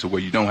 and to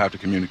where you don't have to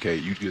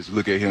communicate. You just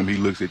look at him, he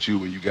looks at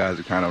you, and you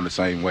guys are kind of on the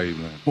same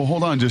wavelength. Well,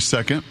 hold on just a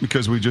second,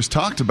 because we just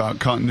talked about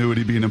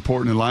continuity being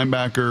important in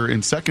linebacker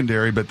and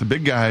secondary, but the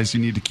big guys you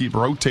need to keep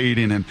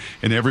rotating, and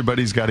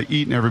everybody's got to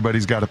eat and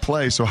everybody's got to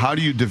play. So how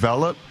do you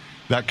develop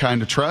that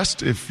kind of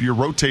trust if you're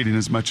rotating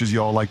as much as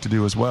you all like to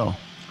do as well?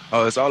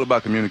 It's all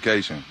about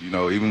communication.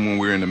 Even when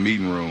we're in the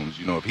meeting rooms,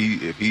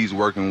 if he's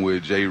working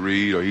with Jay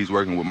Reed or he's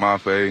working with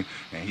Mafe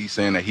and he's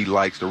saying that he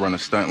likes to run a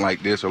stunt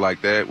like this or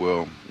like that,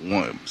 well,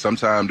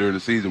 sometime during the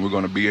season we're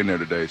going to be in there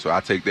today. So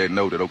I take that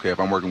note that, okay, if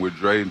I'm working with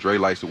Dre and Dre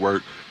likes to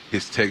work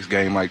his text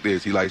game like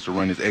this. He likes to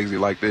run his exit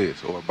like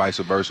this, or vice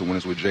versa when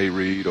it's with Jay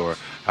Reed or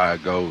how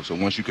it goes. So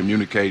once you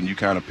communicate and you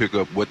kind of pick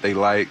up what they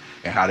like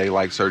and how they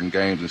like certain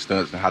games and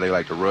stunts and how they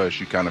like to rush,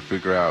 you kind of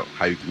figure out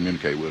how you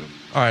communicate with them.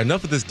 All right,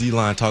 enough of this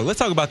D-line talk. Let's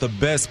talk about the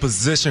best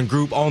position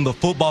group on the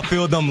football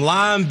field, them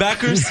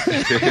linebackers.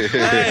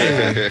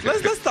 Hey,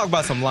 let's talk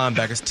about some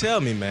linebackers.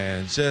 Tell me,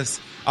 man,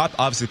 I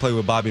obviously played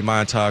with Bobby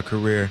my entire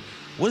career.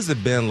 What has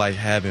it been like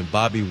having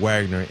Bobby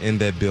Wagner in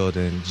that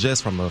building,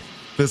 just from a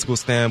physical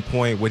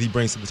standpoint, what he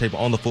brings to the table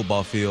on the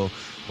football field,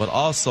 but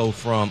also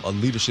from a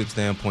leadership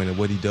standpoint and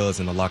what he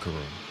does in the locker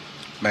room?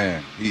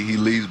 Man, he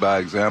leads by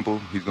example.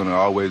 He's going to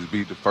always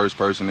be the first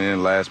person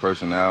in, last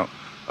person out.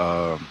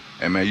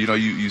 And, man,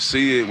 you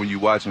see it when you're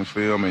watching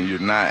film and you're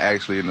not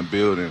actually in the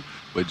building.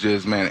 But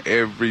just, man,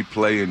 every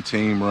play in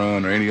team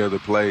run or any other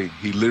play,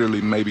 he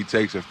literally maybe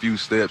takes a few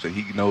steps and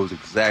he knows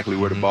exactly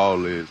where the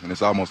ball is. And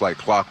it's almost like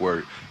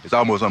clockwork. It's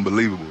almost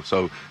unbelievable.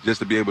 So just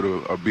to be able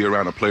to be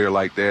around a player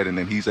like that, and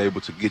then he's able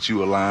to get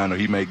you a line, or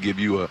he may give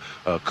you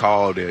a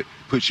call that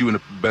puts you in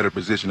a better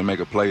position to make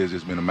a play, has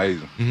just been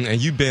amazing.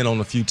 And you've been on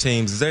a few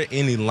teams. Is there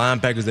any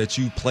linebackers that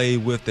you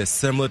played with that's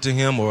similar to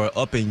him, or an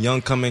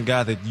up-and-young coming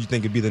guy that you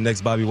think could be the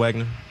next Bobby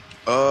Wagner?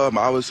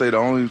 I would say the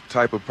only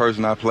type of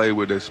person I play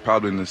with that's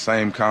probably in the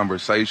same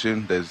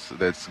conversation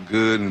that's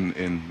good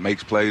and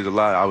makes plays a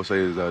lot, I would say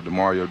is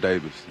DeMario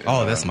Davis.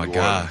 That's my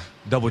guy.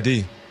 Double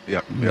D.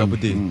 Yep. Double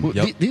D.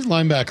 Yep. These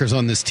linebackers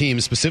on this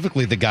team,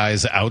 specifically the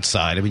guys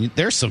outside, I mean,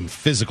 there's some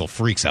physical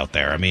freaks out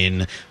there. I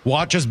mean,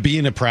 just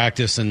being at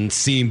practice and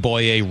seeing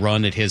Boye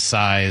run at his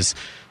size,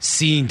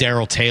 seeing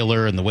Darrell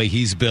Taylor and the way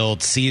he's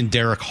built, seeing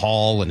Derek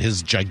Hall and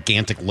his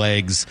gigantic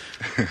legs.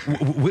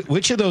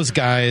 Which of those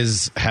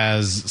guys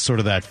has sort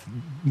of that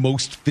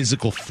most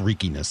physical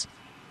freakiness?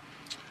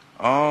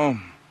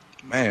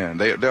 Man,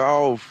 they're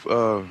all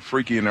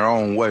freaky in their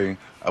own way.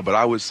 But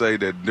I would say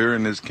that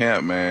during this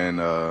camp, man,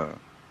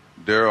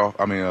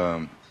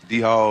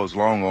 D. Hall's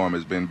long arm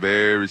has been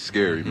very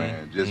scary,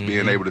 man. Just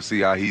being able to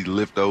see how he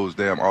lift those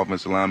damn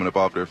offensive linemen up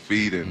off their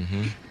feet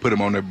and put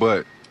them on their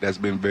butt. That's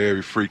been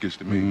very freakish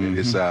to me at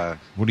his size.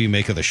 What do you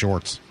make of the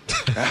shorts?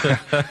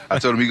 I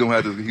told him he's gonna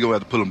have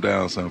to pull them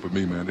down some for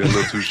me, man. They're a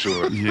little too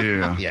short.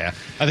 Yeah.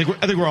 I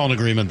think we're all in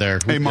agreement there.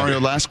 Hey, Mario,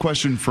 last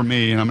question for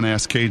me, and I'm going to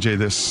ask KJ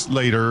this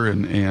later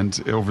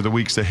and over the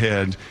weeks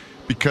ahead.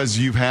 Because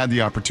you've had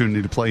the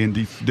opportunity to play in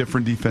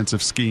different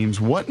defensive schemes,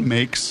 what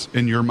makes,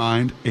 in your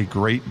mind, a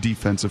great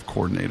defensive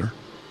coordinator?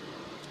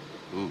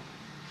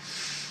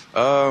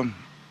 I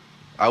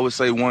would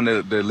say one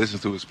that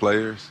listens to his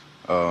players.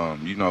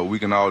 We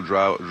can all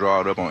draw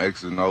it up on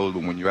X's and O's,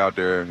 but when you're out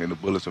there and the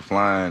bullets are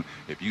flying,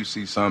 if you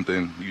see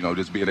something,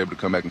 just being able to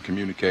come back and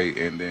communicate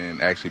and then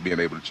actually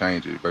being able to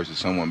change it versus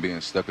someone being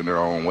stuck in their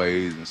own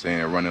ways and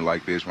saying running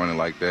like this, running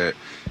like that.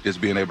 Just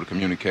being able to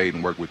communicate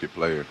and work with your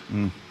players.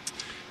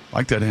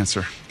 Like that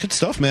answer. Good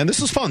stuff, man.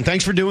 This was fun.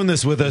 Thanks for doing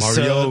this with us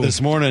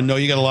this morning. I know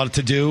you got a lot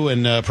to do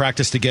and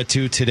practice to get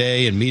to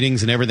today and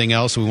meetings and everything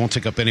else. So we won't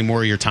take up any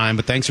more of your time.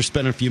 But thanks for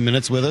spending a few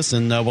minutes with us,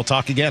 and we'll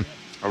talk again.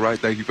 All right.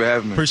 Thank you for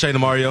having me. Appreciate it,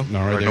 Mario. All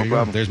right, no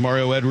problem. There's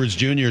Mario Edwards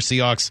Jr.,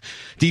 Seahawks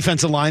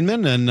defensive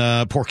lineman,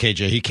 and poor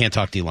KJ. He can't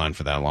talk D-line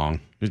for that long.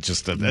 It's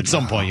just at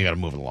some point you got to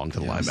move it along to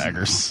the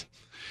linebackers.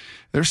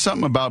 There's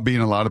something about being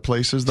in a lot of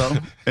places, though,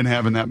 and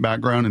having that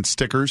background and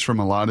stickers from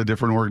a lot of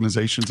different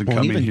organizations and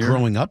coming even here.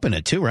 Growing up in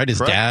it, too, right? His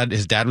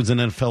dad was an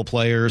NFL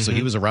player, so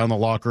he was around the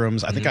locker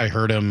rooms. I think I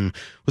heard him.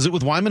 Was it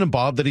with Wyman and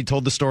Bob that he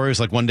told the story? It was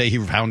like one day he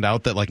found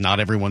out that not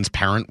everyone's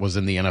parent was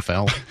in the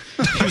NFL.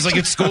 He was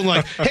at school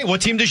and hey,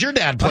 what team does your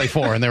dad play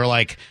for? And they were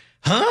like,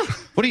 huh?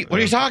 What are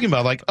you talking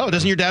about?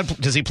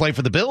 Does he play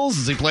for the Bills?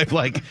 Does he play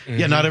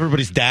yeah, not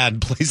everybody's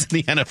dad plays in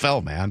the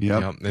NFL, man.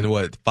 Yep. And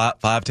what,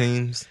 five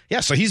teams?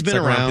 Yeah, so he's been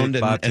around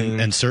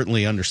and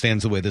certainly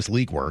understands the way this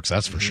league works,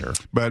 that's for sure.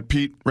 But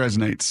Pete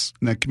resonates,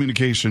 and that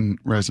communication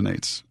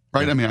resonates.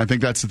 Right? Yeah. I mean, I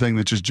think that's the thing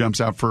that just jumps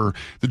out for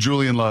the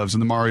Julian Loves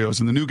and the Marios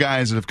and the new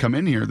guys that have come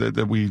in here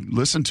that we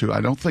listen to. I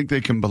don't think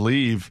they can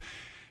believe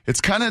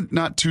it's kind of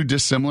not too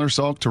dissimilar,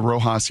 Salk, to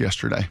Rojas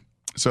yesterday.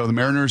 So the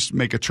Mariners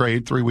make a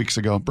trade 3 weeks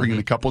ago, bringing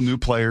a couple new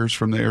players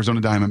from the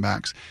Arizona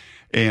Diamondbacks.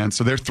 And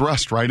so they're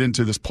thrust right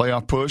into this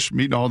playoff push,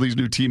 meeting all these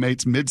new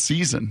teammates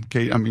mid-season.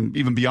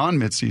 Even beyond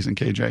mid-season,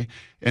 KJ.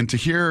 And to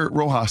hear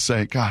Rojas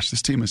say, gosh,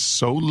 this team is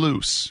so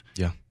loose,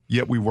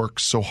 yet we work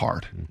so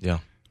hard. Yeah.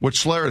 What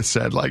Schlereth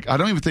said, I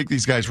don't even think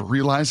these guys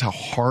realize how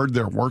hard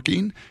they're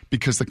working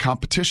because the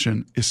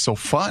competition is so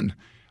fun.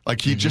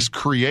 He just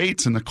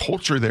creates, and the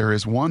culture there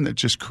is one that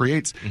just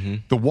creates.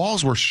 The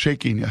walls were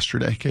shaking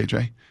yesterday,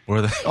 KJ.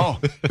 Were they?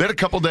 They had a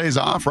couple days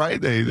off, right?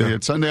 They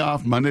had Sunday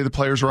off. Monday, the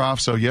players were off.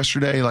 So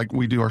yesterday,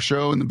 we do our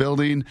show in the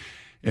building,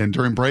 and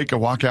during break, I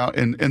walk out,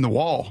 and the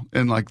wall,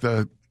 and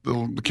the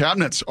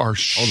cabinets are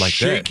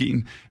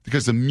shaking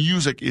because the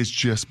music is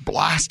just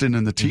blasting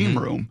in the team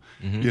room,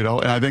 and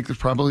I think there's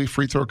probably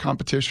free throw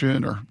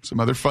competition or some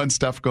other fun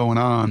stuff going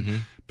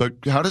on. But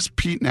how does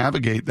Pete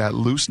navigate that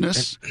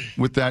looseness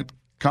with that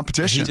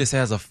competition. He just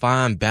has a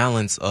fine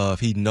balance of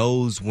he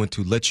knows when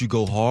to let you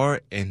go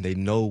hard and they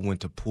know when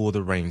to pull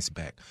the reins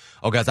back.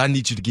 Oh, guys, I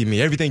need you to give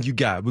me everything you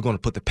got. We're going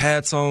to put the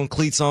pads on,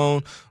 cleats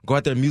on, go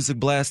out there music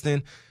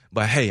blasting.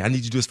 But, hey, I need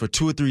you to do this for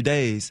 2 or 3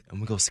 days, and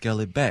we're going to scale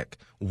it back.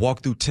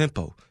 Walk through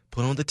tempo.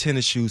 Put on the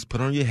tennis shoes,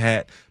 put on your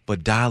hat,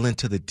 but dial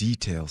into the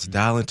details,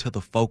 dial into the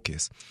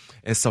focus.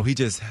 And so he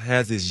just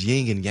has this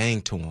yin and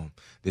yang to him,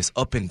 this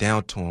up and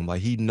down to him.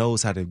 Like he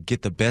knows how to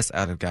get the best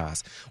out of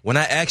guys. When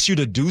I ask you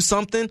to do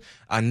something,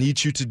 I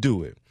need you to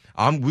do it.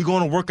 We're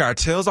going to work our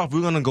tails off. We're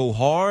going to go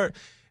hard.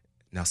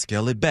 Now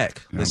scale it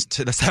back. Yep.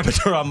 Let's have it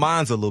to our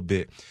minds a little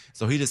bit.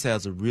 So he just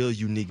has a real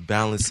unique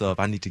balance of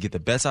I need to get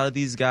the best out of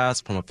these guys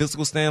from a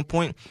physical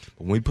standpoint.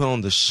 But when we put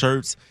on the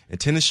shirts and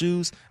tennis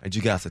shoes, I need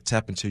you guys to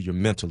tap into your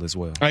mental as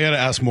well. I got to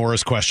ask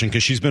Maura's question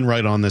because she's been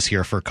right on this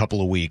here for a couple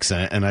of weeks,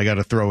 and I got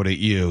to throw it at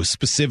you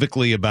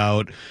specifically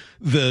about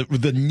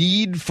the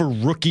need for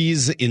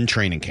rookies in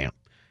training camp.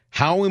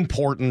 How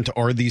important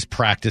are these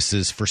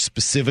practices for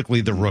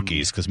specifically the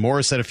rookies? Because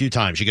Maura said a few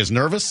times she gets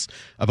nervous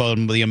about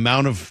the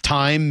amount of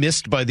time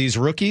missed by these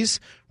rookies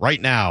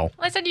right now.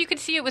 Well, I said you could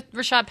see it with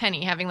Rashad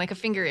Penny having like a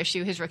finger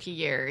issue his rookie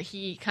year.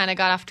 He kind of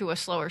got off to a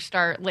slower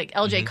start. Like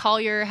LJ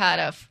Collier had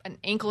an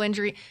ankle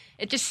injury.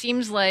 It just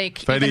seems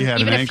like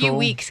even a few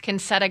weeks can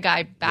set a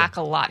guy back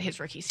a lot his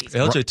rookie season.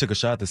 LJ took a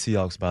shot at the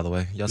Seahawks, by the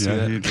way. Y'all see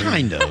that?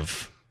 Kind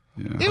of.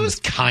 Yeah. It was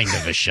kind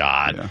of a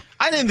shot. Yeah.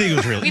 I didn't think it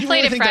was really. We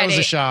played it Friday. That was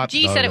a shot?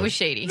 G said it was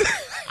shady.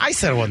 I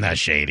said it wasn't that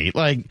shady.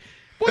 Like,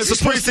 what's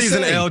it's a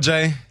preseason,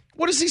 LJ.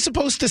 What is he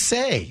supposed to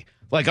say?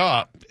 Like,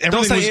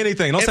 don't say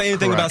anything. Don't say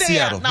anything about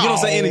Seattle. You don't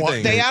say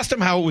anything. They asked him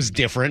how it was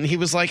different, and he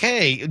was like,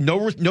 "Hey,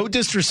 no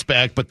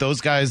disrespect, but those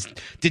guys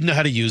didn't know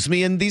how to use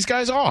me, and these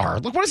guys are."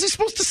 Look, what is he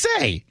supposed to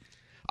say?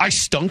 I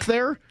stunk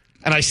there.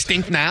 And I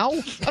stink now?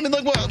 I mean,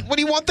 like, what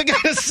do you want the guy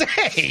to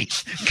say?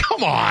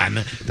 Come on.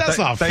 That's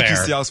not fair. Thank you,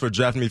 Seahawks, for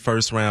drafting me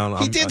first round.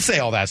 He did say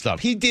all that stuff.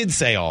 He did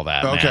say all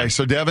that. Okay, man.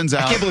 So Devin's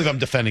out. I can't believe I'm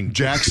defending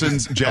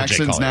Jackson's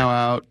now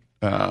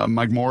out.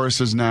 Mike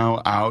Morris is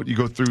now out. You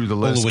go through the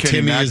list.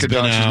 Kenny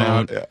McIntosh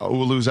is out.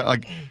 Ulu's out.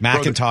 Like,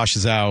 McIntosh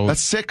is out.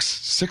 That's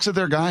six of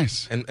their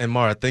guys. And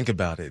Mara, think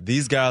about it.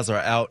 These guys are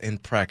out in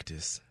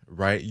practice,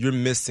 right? You're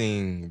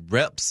missing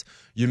reps.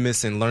 You're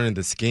missing learning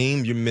the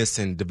scheme. You're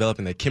missing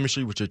developing that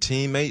chemistry with your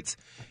teammates.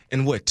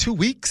 In 2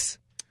 weeks?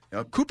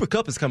 Yep. Cooper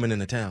Kupp is coming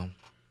into town.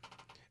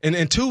 And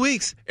in 2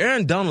 weeks,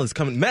 Aaron Donald is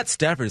coming. Matt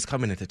Stafford is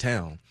coming into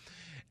town.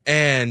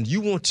 And you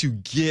want to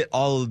get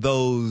all of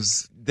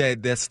those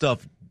that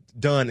stuff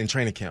done in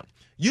training camp.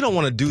 You don't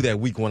want to do that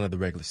week 1 of the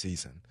regular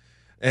season.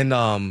 And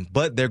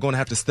but they're going to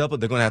have to step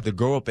up. They're going to have to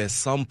grow up at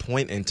some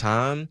point in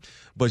time.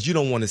 But you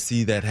don't want to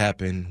see that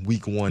happen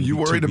week 1. You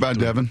worried about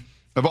Devin?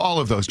 Of all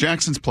of those,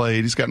 Jackson's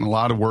played. He's gotten a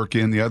lot of work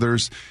in. The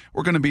others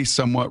were going to be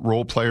somewhat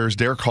role players.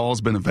 Derek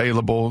Hall's been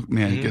available.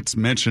 Man, he gets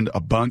mentioned a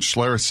bunch.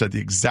 Schlereth said the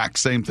exact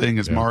same thing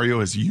as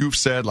Mario, as you've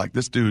said. Like,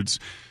 this dude's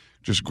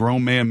just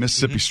grown man.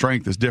 Mississippi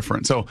strength is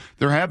different. So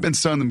there have been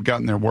some that have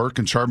gotten their work,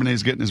 and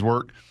Charbonnet's getting his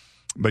work.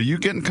 But are you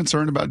getting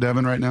concerned about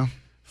Devin right now?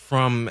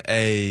 From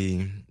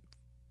a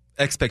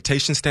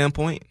expectation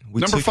standpoint,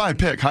 number 5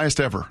 pick, highest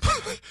ever.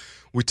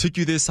 We took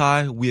you this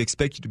high. We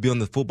expect you to be on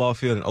the football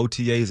field in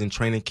OTAs and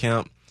training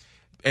camp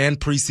and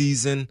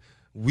preseason.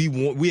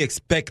 We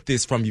expect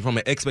this from you, from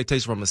an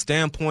expectation, from a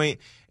standpoint,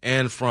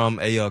 and from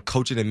a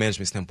coaching and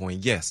management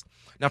standpoint. Yes.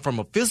 Now, from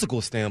a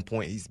physical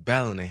standpoint, he's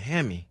battling a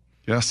hammy.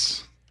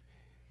 Yes.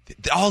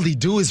 All he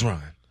do is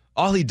run.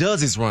 All he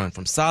does is run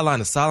from sideline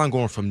to sideline,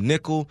 going from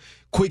nickel,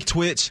 quick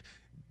twitch,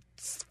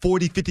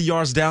 40, 50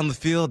 yards down the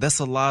field. That's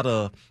a lot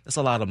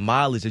of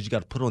mileage that you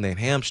got to put on that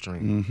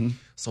hamstring. Mm-hmm.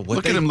 So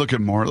look at him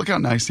looking more. Look how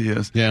nice he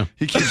is. Yeah.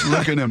 He keeps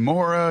looking at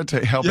Maura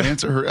to help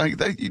answer her.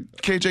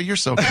 KJ, you're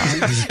so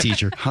kind. He's a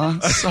teacher. Huh?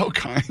 So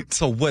kind.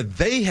 So what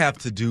they have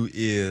to do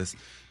is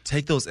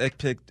take those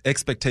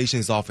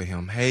expectations off of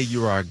him. Hey,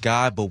 you're our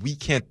guy, but we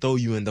can't throw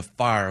you in the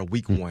fire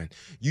week 1.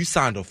 You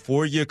signed a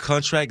 4-year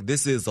contract.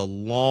 This is a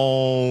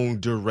long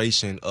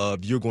duration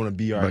of you're going to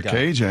be our guy. But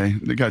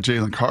KJ, they got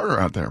Jalen Carter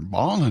out there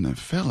balling in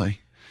Philly.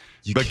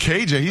 But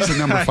KJ, he's a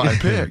number 5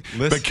 pick.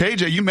 But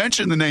KJ, you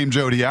mentioned the name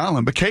Jody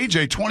Allen. But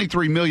KJ,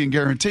 $23 million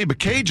guarantee. But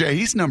KJ,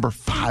 he's number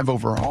 5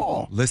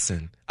 overall.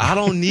 Listen, I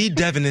don't need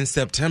Devin in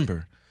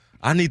September.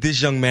 I need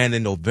this young man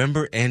in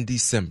November and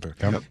December.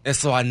 Yep. And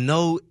so I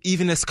know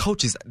even as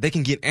coaches, they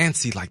can get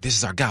antsy like, this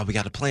is our guy. We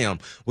got to play him.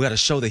 We got to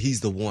show that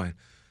he's the one.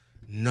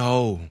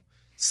 No.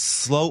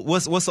 Slow.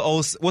 What's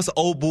the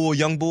old bull,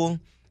 young bull?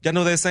 Y'all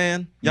know that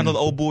saying? Y'all know the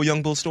old bull,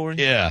 young bull story?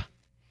 Yeah.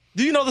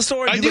 Do you know the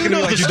story? I do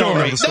know the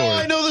story. No,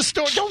 I know the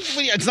story.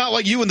 It's not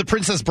like you and the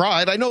Princess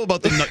Bride. I know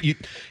about the.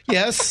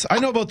 Yes, I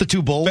know about the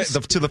 2 bulls.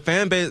 To the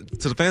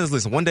fans,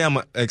 listen. One day I'm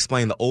gonna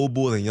explain the old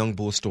bull and young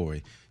bull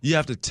story. You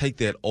have to take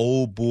that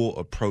old bull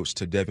approach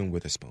to Devin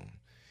Witherspoon.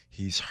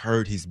 He's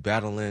hurt. He's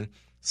battling.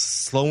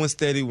 Slow and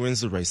steady wins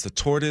the race. The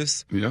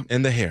tortoise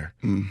and the hare.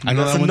 I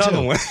know that one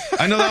too. One.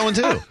 I know that one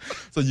too.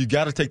 So you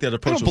got to take that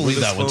approach. I don't believe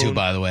that one too,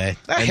 by the way.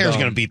 That hare's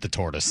going to beat the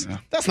tortoise. Yeah.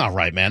 That's not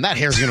right, man. That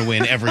hare's going to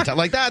win every time.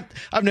 Like that,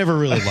 I've never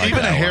really liked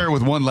even that a hare one.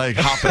 with one leg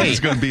hopping is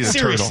going to beat a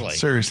turtle.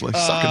 Seriously,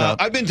 suck it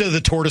up. I've been to the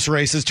tortoise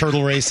races,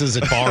 turtle races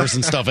at bars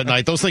and stuff at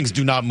night. Those things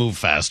do not move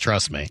fast,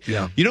 trust me.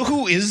 Yeah. You know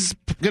who is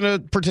going to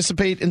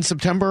participate in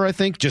September, I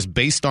think, just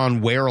based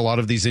on where a lot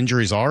of these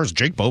injuries are, is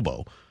Jake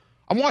Bobo.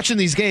 I'm watching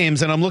these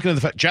games, and I'm looking at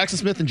the fact Jackson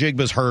Smith and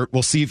Jigba's hurt.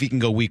 We'll see if he can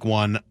go week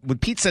 1. When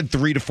Pete said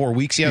 3 to 4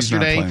 weeks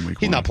yesterday,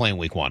 he's not playing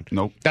week 1.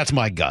 Nope. That's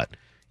my gut.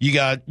 You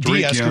got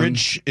D.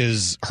 Eskridge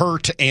is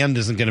hurt and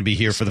isn't going to be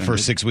here for the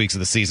first 6 weeks of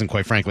the season.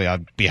 Quite frankly,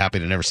 I'd be happy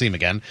to never see him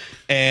again.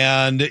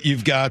 And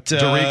you've got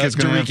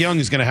Derek Young,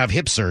 who's going to have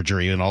hip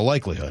surgery in all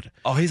likelihood.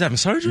 Oh, he's having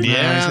surgery?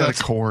 Yeah, he's got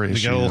a core issue.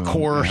 He's got a little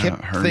core hip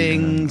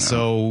thing,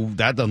 so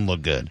that doesn't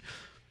look good.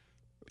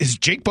 Is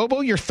Jake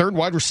Bobo your third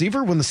wide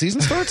receiver when the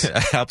season starts?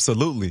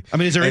 Absolutely. I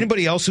mean, is there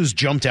anybody else who's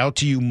jumped out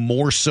to you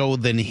more so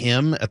than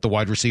him at the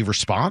wide receiver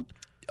spot?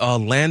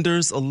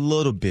 Landers a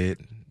little bit.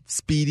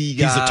 Speedy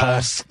guy.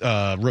 He's a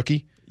tall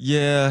rookie.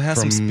 Yeah, has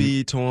some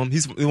speed to him.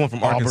 He's the one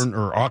from Auburn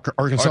or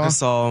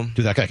Arkansas.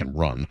 Dude, that guy can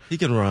run. He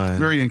can run.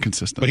 Very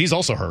inconsistent. But he's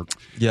also hurt.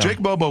 Yeah. Jake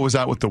Bobo was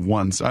out with the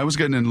ones. I was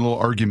getting in a little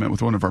argument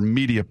with one of our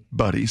media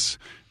buddies.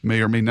 May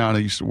or may not. I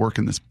used to work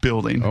in this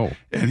building. Oh.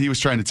 And he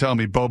was trying to tell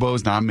me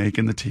Bobo's not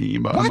making the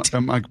team. What?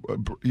 I'm like,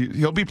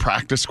 he'll be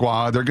practice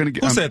squad. They're going to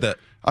get. Who said that?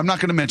 I'm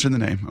not going to mention the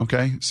name,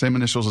 okay? Same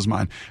initials as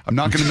mine. I'm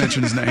not going to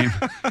mention his name.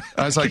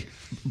 I was like,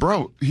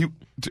 bro,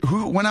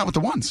 who went out with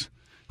the ones?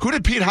 Who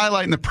did Pete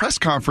highlight in the press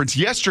conference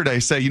yesterday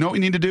say, you know what we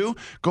need to do?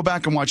 Go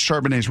back and watch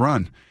Charbonnet's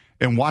run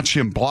and watch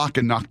him block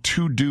and knock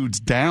 2 dudes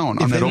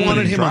down on that opening drive. If they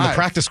wanted him on the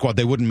practice squad,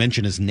 they wouldn't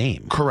mention his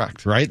name.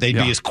 Correct. Right? They'd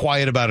be as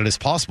quiet about it as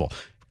possible.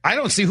 I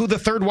don't see who the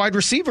third wide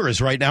receiver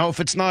is right now if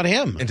it's not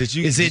him. And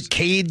is it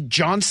Cade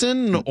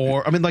Johnson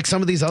or, like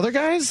some of these other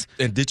guys?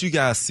 And did you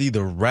guys see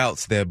the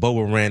routes that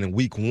Bobo ran in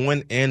week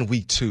 1 and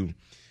week 2?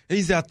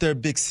 He's out there,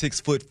 big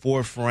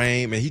 6'4"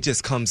 frame, and he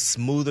just comes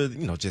smoother,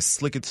 just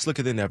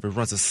slicker than ever.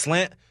 Runs a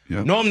slant.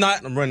 Yep. No, I'm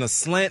not. I'm running a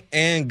slant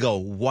and go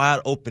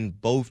wide open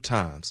both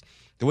times.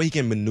 The way he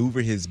can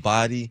maneuver his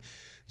body,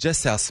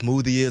 just how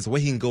smooth he is, the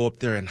way he can go up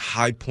there and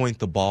high point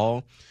the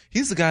ball.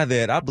 He's the guy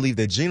that I believe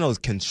that Geno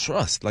can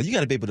trust. Like, you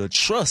got to be able to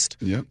trust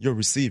your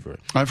receiver.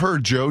 I've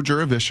heard Joe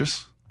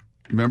Juravicious.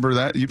 Remember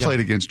that? You played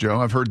against Joe.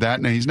 I've heard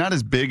that. Now, he's not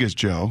as big as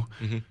Joe.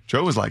 Mm-hmm.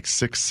 Joe was like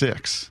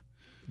 6'6".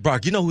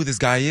 Brock, you know who this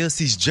guy is?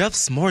 He's Jeff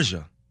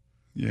Smorja.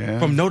 Yeah.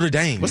 From Notre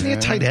Dame. Wasn't he a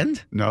tight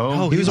end?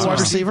 No. He was a wide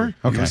receiver?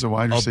 Okay. He was a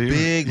wide receiver. A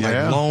big,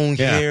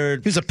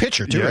 long-haired. He was a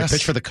pitcher, too. Right?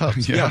 Pitched for the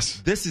Cubs. Yes.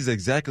 Yeah. This is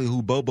exactly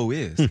who Bobo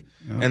is.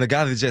 And a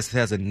guy that just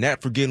has a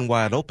knack for getting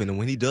wide open. And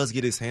when he does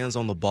get his hands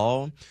on the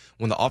ball,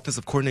 when the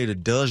offensive coordinator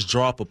does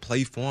draw up a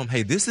play for him,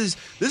 hey, this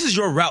is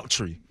your route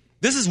tree.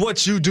 This is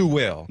what you do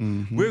well.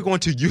 Mm-hmm. We're going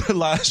to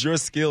utilize your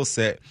skill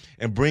set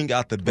and bring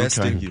out the best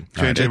in you.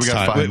 KJ, we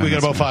got 5 minutes. We got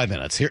about 5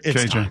 minutes. Here,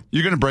 it's KJ, time.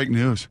 You're going to break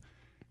news.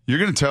 You're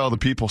going to tell the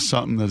people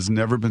something that has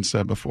never been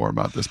said before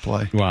about this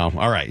play. Wow.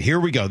 All right. Here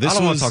we go. I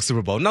don't want to talk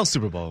Super Bowl. No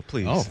Super Bowl,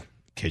 please. Oh,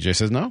 KJ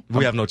says no?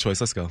 We have no choice.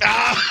 Let's go.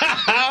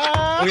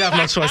 We have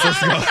no choice.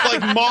 Let's go.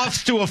 Like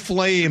moths to a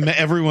flame,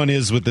 everyone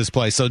is with this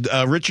play. So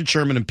Richard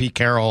Sherman and Pete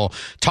Carroll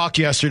talked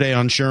yesterday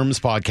on Sherm's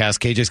podcast.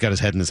 KJ's got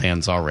his head in his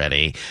hands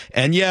already.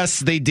 And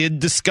yes, they did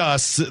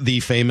discuss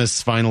the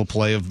famous final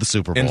play of the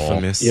Super Bowl.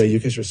 Infamous. Yeah, you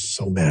guys are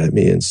so mad at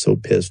me and so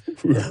pissed.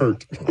 We're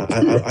hurt.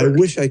 I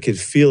wish I could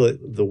feel it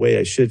the way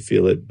I should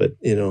feel it, but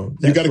you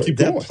got to keep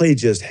going. That play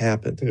just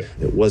happened. Yeah.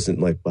 It wasn't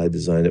like by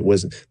design.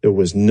 There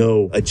was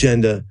no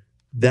agenda.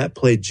 That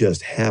play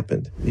just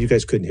happened. You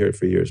guys couldn't hear it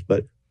for years,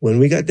 but when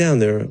we got down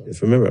there,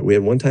 if you remember, we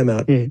had one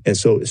timeout. And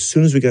so as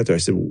soon as we got there, I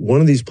said, one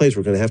of these plays,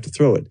 we're going to have to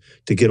throw it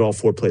to get all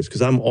 4 plays.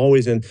 Because I'm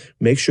always in,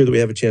 make sure that we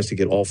have a chance to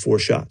get all 4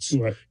 shots.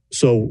 Right.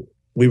 So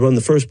we run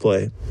the first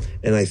play.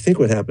 And I think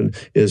what happened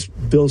is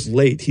Bill's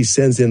late. He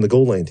sends in the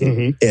goal line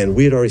team. And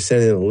we had already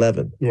sent in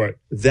 11. Right.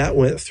 That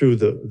went through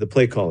the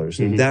play callers.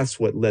 And that's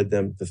what led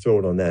them to throw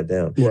it on that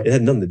down. Right. It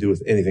had nothing to do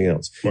with anything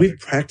else. Right. We've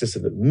practiced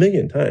it a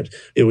million times.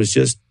 It was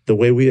just the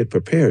way we had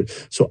prepared.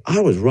 So I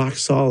was rock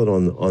solid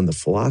on the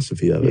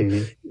philosophy of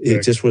it.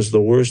 It just was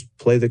the worst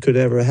play that could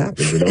ever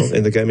happen,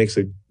 And the guy makes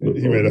he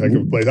made a heck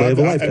of a play of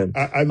a lifetime,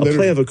 a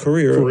play of a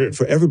career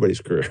for everybody's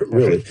career,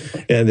 really.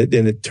 And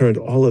it turned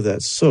all of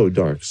that so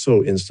dark,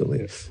 so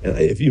instantly. And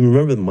if you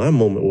remember, my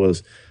moment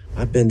was,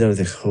 I bend down and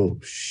think, oh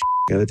shit,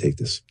 I got to take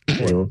this.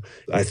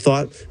 I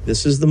thought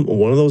this is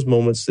one of those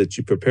moments that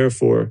you prepare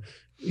for.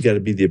 You got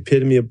to be the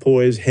epitome of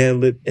poise,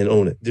 handle it, and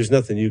own it. There's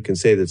nothing you can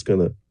say that's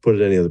going to put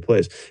it any other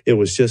place. It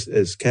was just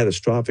as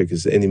catastrophic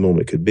as any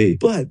moment could be.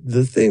 But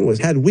the thing was,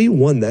 had we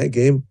won that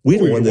game,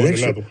 we'd have won the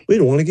next one. We'd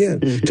have won again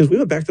because we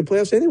went back to the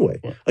playoffs anyway.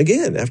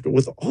 Again,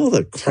 with all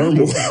the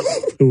turmoil.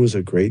 It was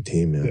a great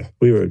team, man. Yeah.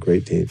 We were a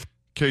great team.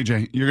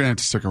 KJ, you're going to have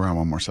to stick around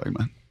one more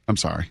segment. I'm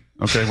sorry.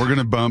 Okay, we're going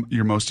to bump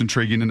your most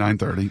intriguing to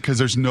 9:30 because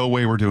there's no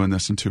way we're doing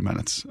this in 2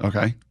 minutes.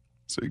 Okay?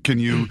 So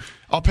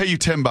I'll pay you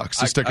 $10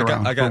 to stick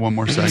around for one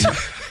more segment.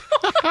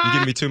 You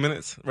give me 2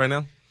 minutes right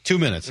now? 2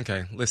 minutes.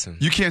 Okay, listen.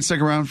 You can't stick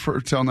around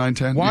till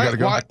 9:10. Why? You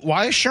gotta go.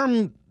 Why is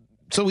Sherm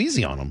so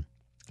easy on him?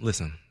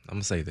 Listen, I'm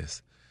gonna say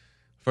this.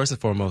 First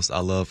and foremost, I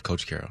love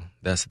Coach Carroll.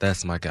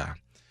 That's my guy.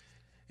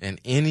 And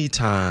any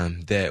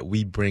time that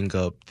we bring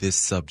up this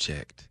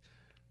subject,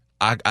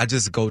 I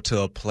just go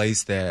to a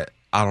place that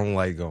I don't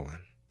like going.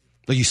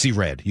 Like you see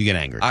red, you get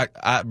angry.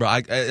 I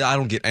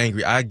don't get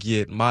angry. I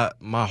get my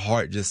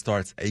heart just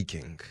starts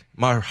aching.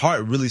 My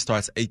heart really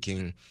starts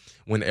aching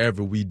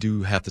whenever we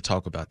do have to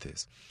talk about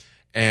this.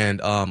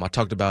 And I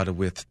talked about it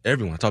with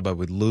everyone. I talked about it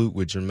with Luke,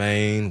 with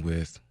Jermaine,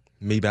 with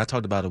me, but I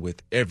talked about it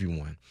with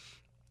everyone.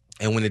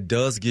 And when it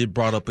does get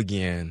brought up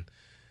again,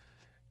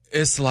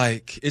 it's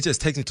like it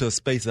just takes me to a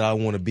space that I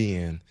want to be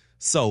in.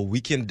 So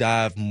we can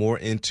dive more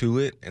into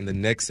it in the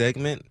next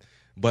segment.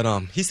 But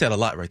he said a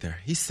lot right there.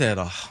 He said,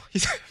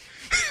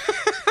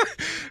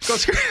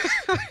 Coach,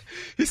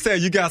 he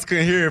said you guys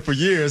couldn't hear it for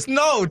years.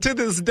 No, to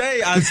this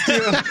day, I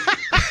still.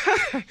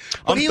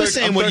 What he was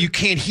saying, what you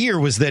can't hear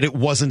was that it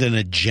wasn't an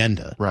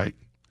agenda. Right.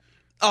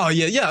 Oh,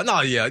 no,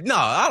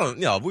 I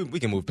don't, we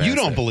can move past You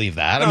don't that. believe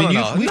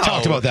that. We've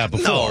talked about that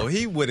before. No,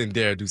 he wouldn't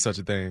dare do such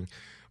a thing.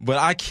 But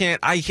I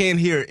can't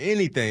hear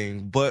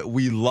anything but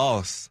we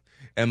lost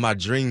and my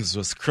dreams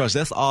was crushed.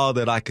 That's all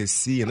that I could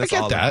see. And that's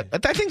I get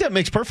that. I think that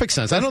makes perfect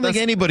sense. I don't think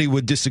anybody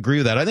would disagree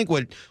with that. I think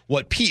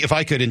what Pete, if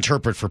I could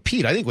interpret for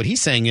Pete, I think what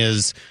he's saying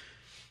is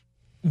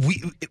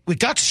we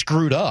got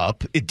screwed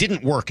up. It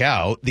didn't work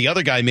out. The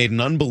other guy made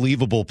an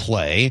unbelievable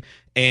play.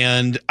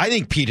 And I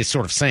think Pete is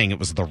sort of saying it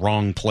was the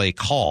wrong play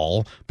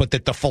call, but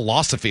that the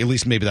philosophy, at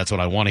least maybe that's what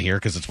I want to hear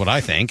because it's what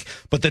I think,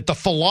 but that the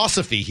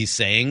philosophy he's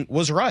saying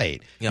was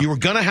right. Yeah. You were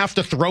going to have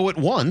to throw it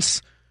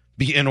once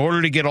in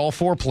order to get all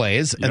 4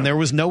 plays, and there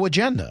was no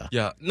agenda.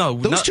 Yeah, no.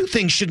 Those two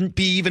things shouldn't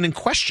be even in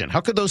question.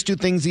 How could those two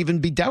things even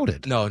be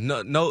doubted? No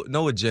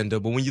agenda,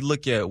 but when you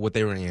look at what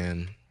they were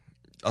in,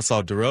 I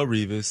saw Darrelle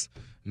Revis,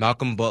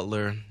 Malcolm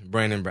Butler,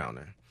 Brandon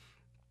Browner.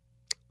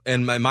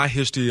 And my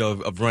history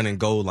of running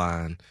goal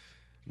line,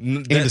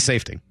 into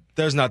safety.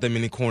 There's not that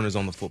many corners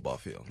on the football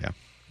field. Yeah,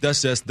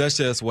 that's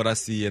just what I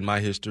see in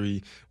my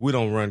history. We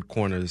don't run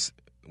corners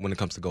when it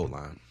comes to goal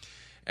line.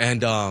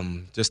 And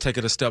just take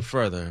it a step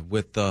further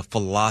with the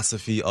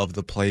philosophy of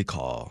the play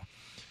call.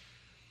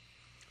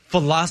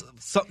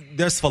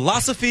 There's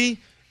philosophy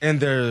and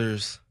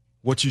there's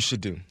what you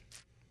should do.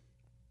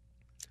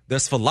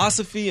 There's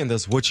philosophy and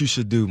there's what you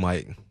should do,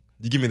 Mike.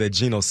 You give me that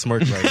Geno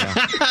smirk right now.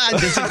 I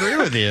disagree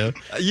with you.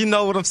 You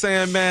know what I'm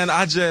saying, man?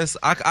 I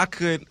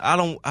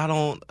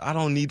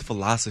don't need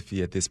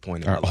philosophy at this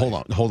point. All right,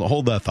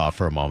 hold that thought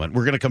for a moment.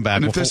 We're going to come back.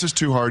 And if this is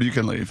too hard, you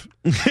can leave.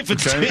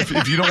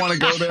 If you don't want to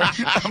go there,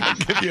 I'm going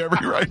to give you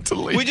every right to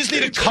leave. We just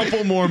need a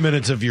couple more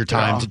minutes of your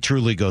time to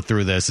truly go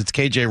through this. It's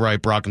KJ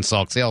Wright, Brock and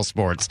Salk, Seattle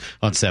Sports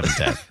on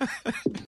 710.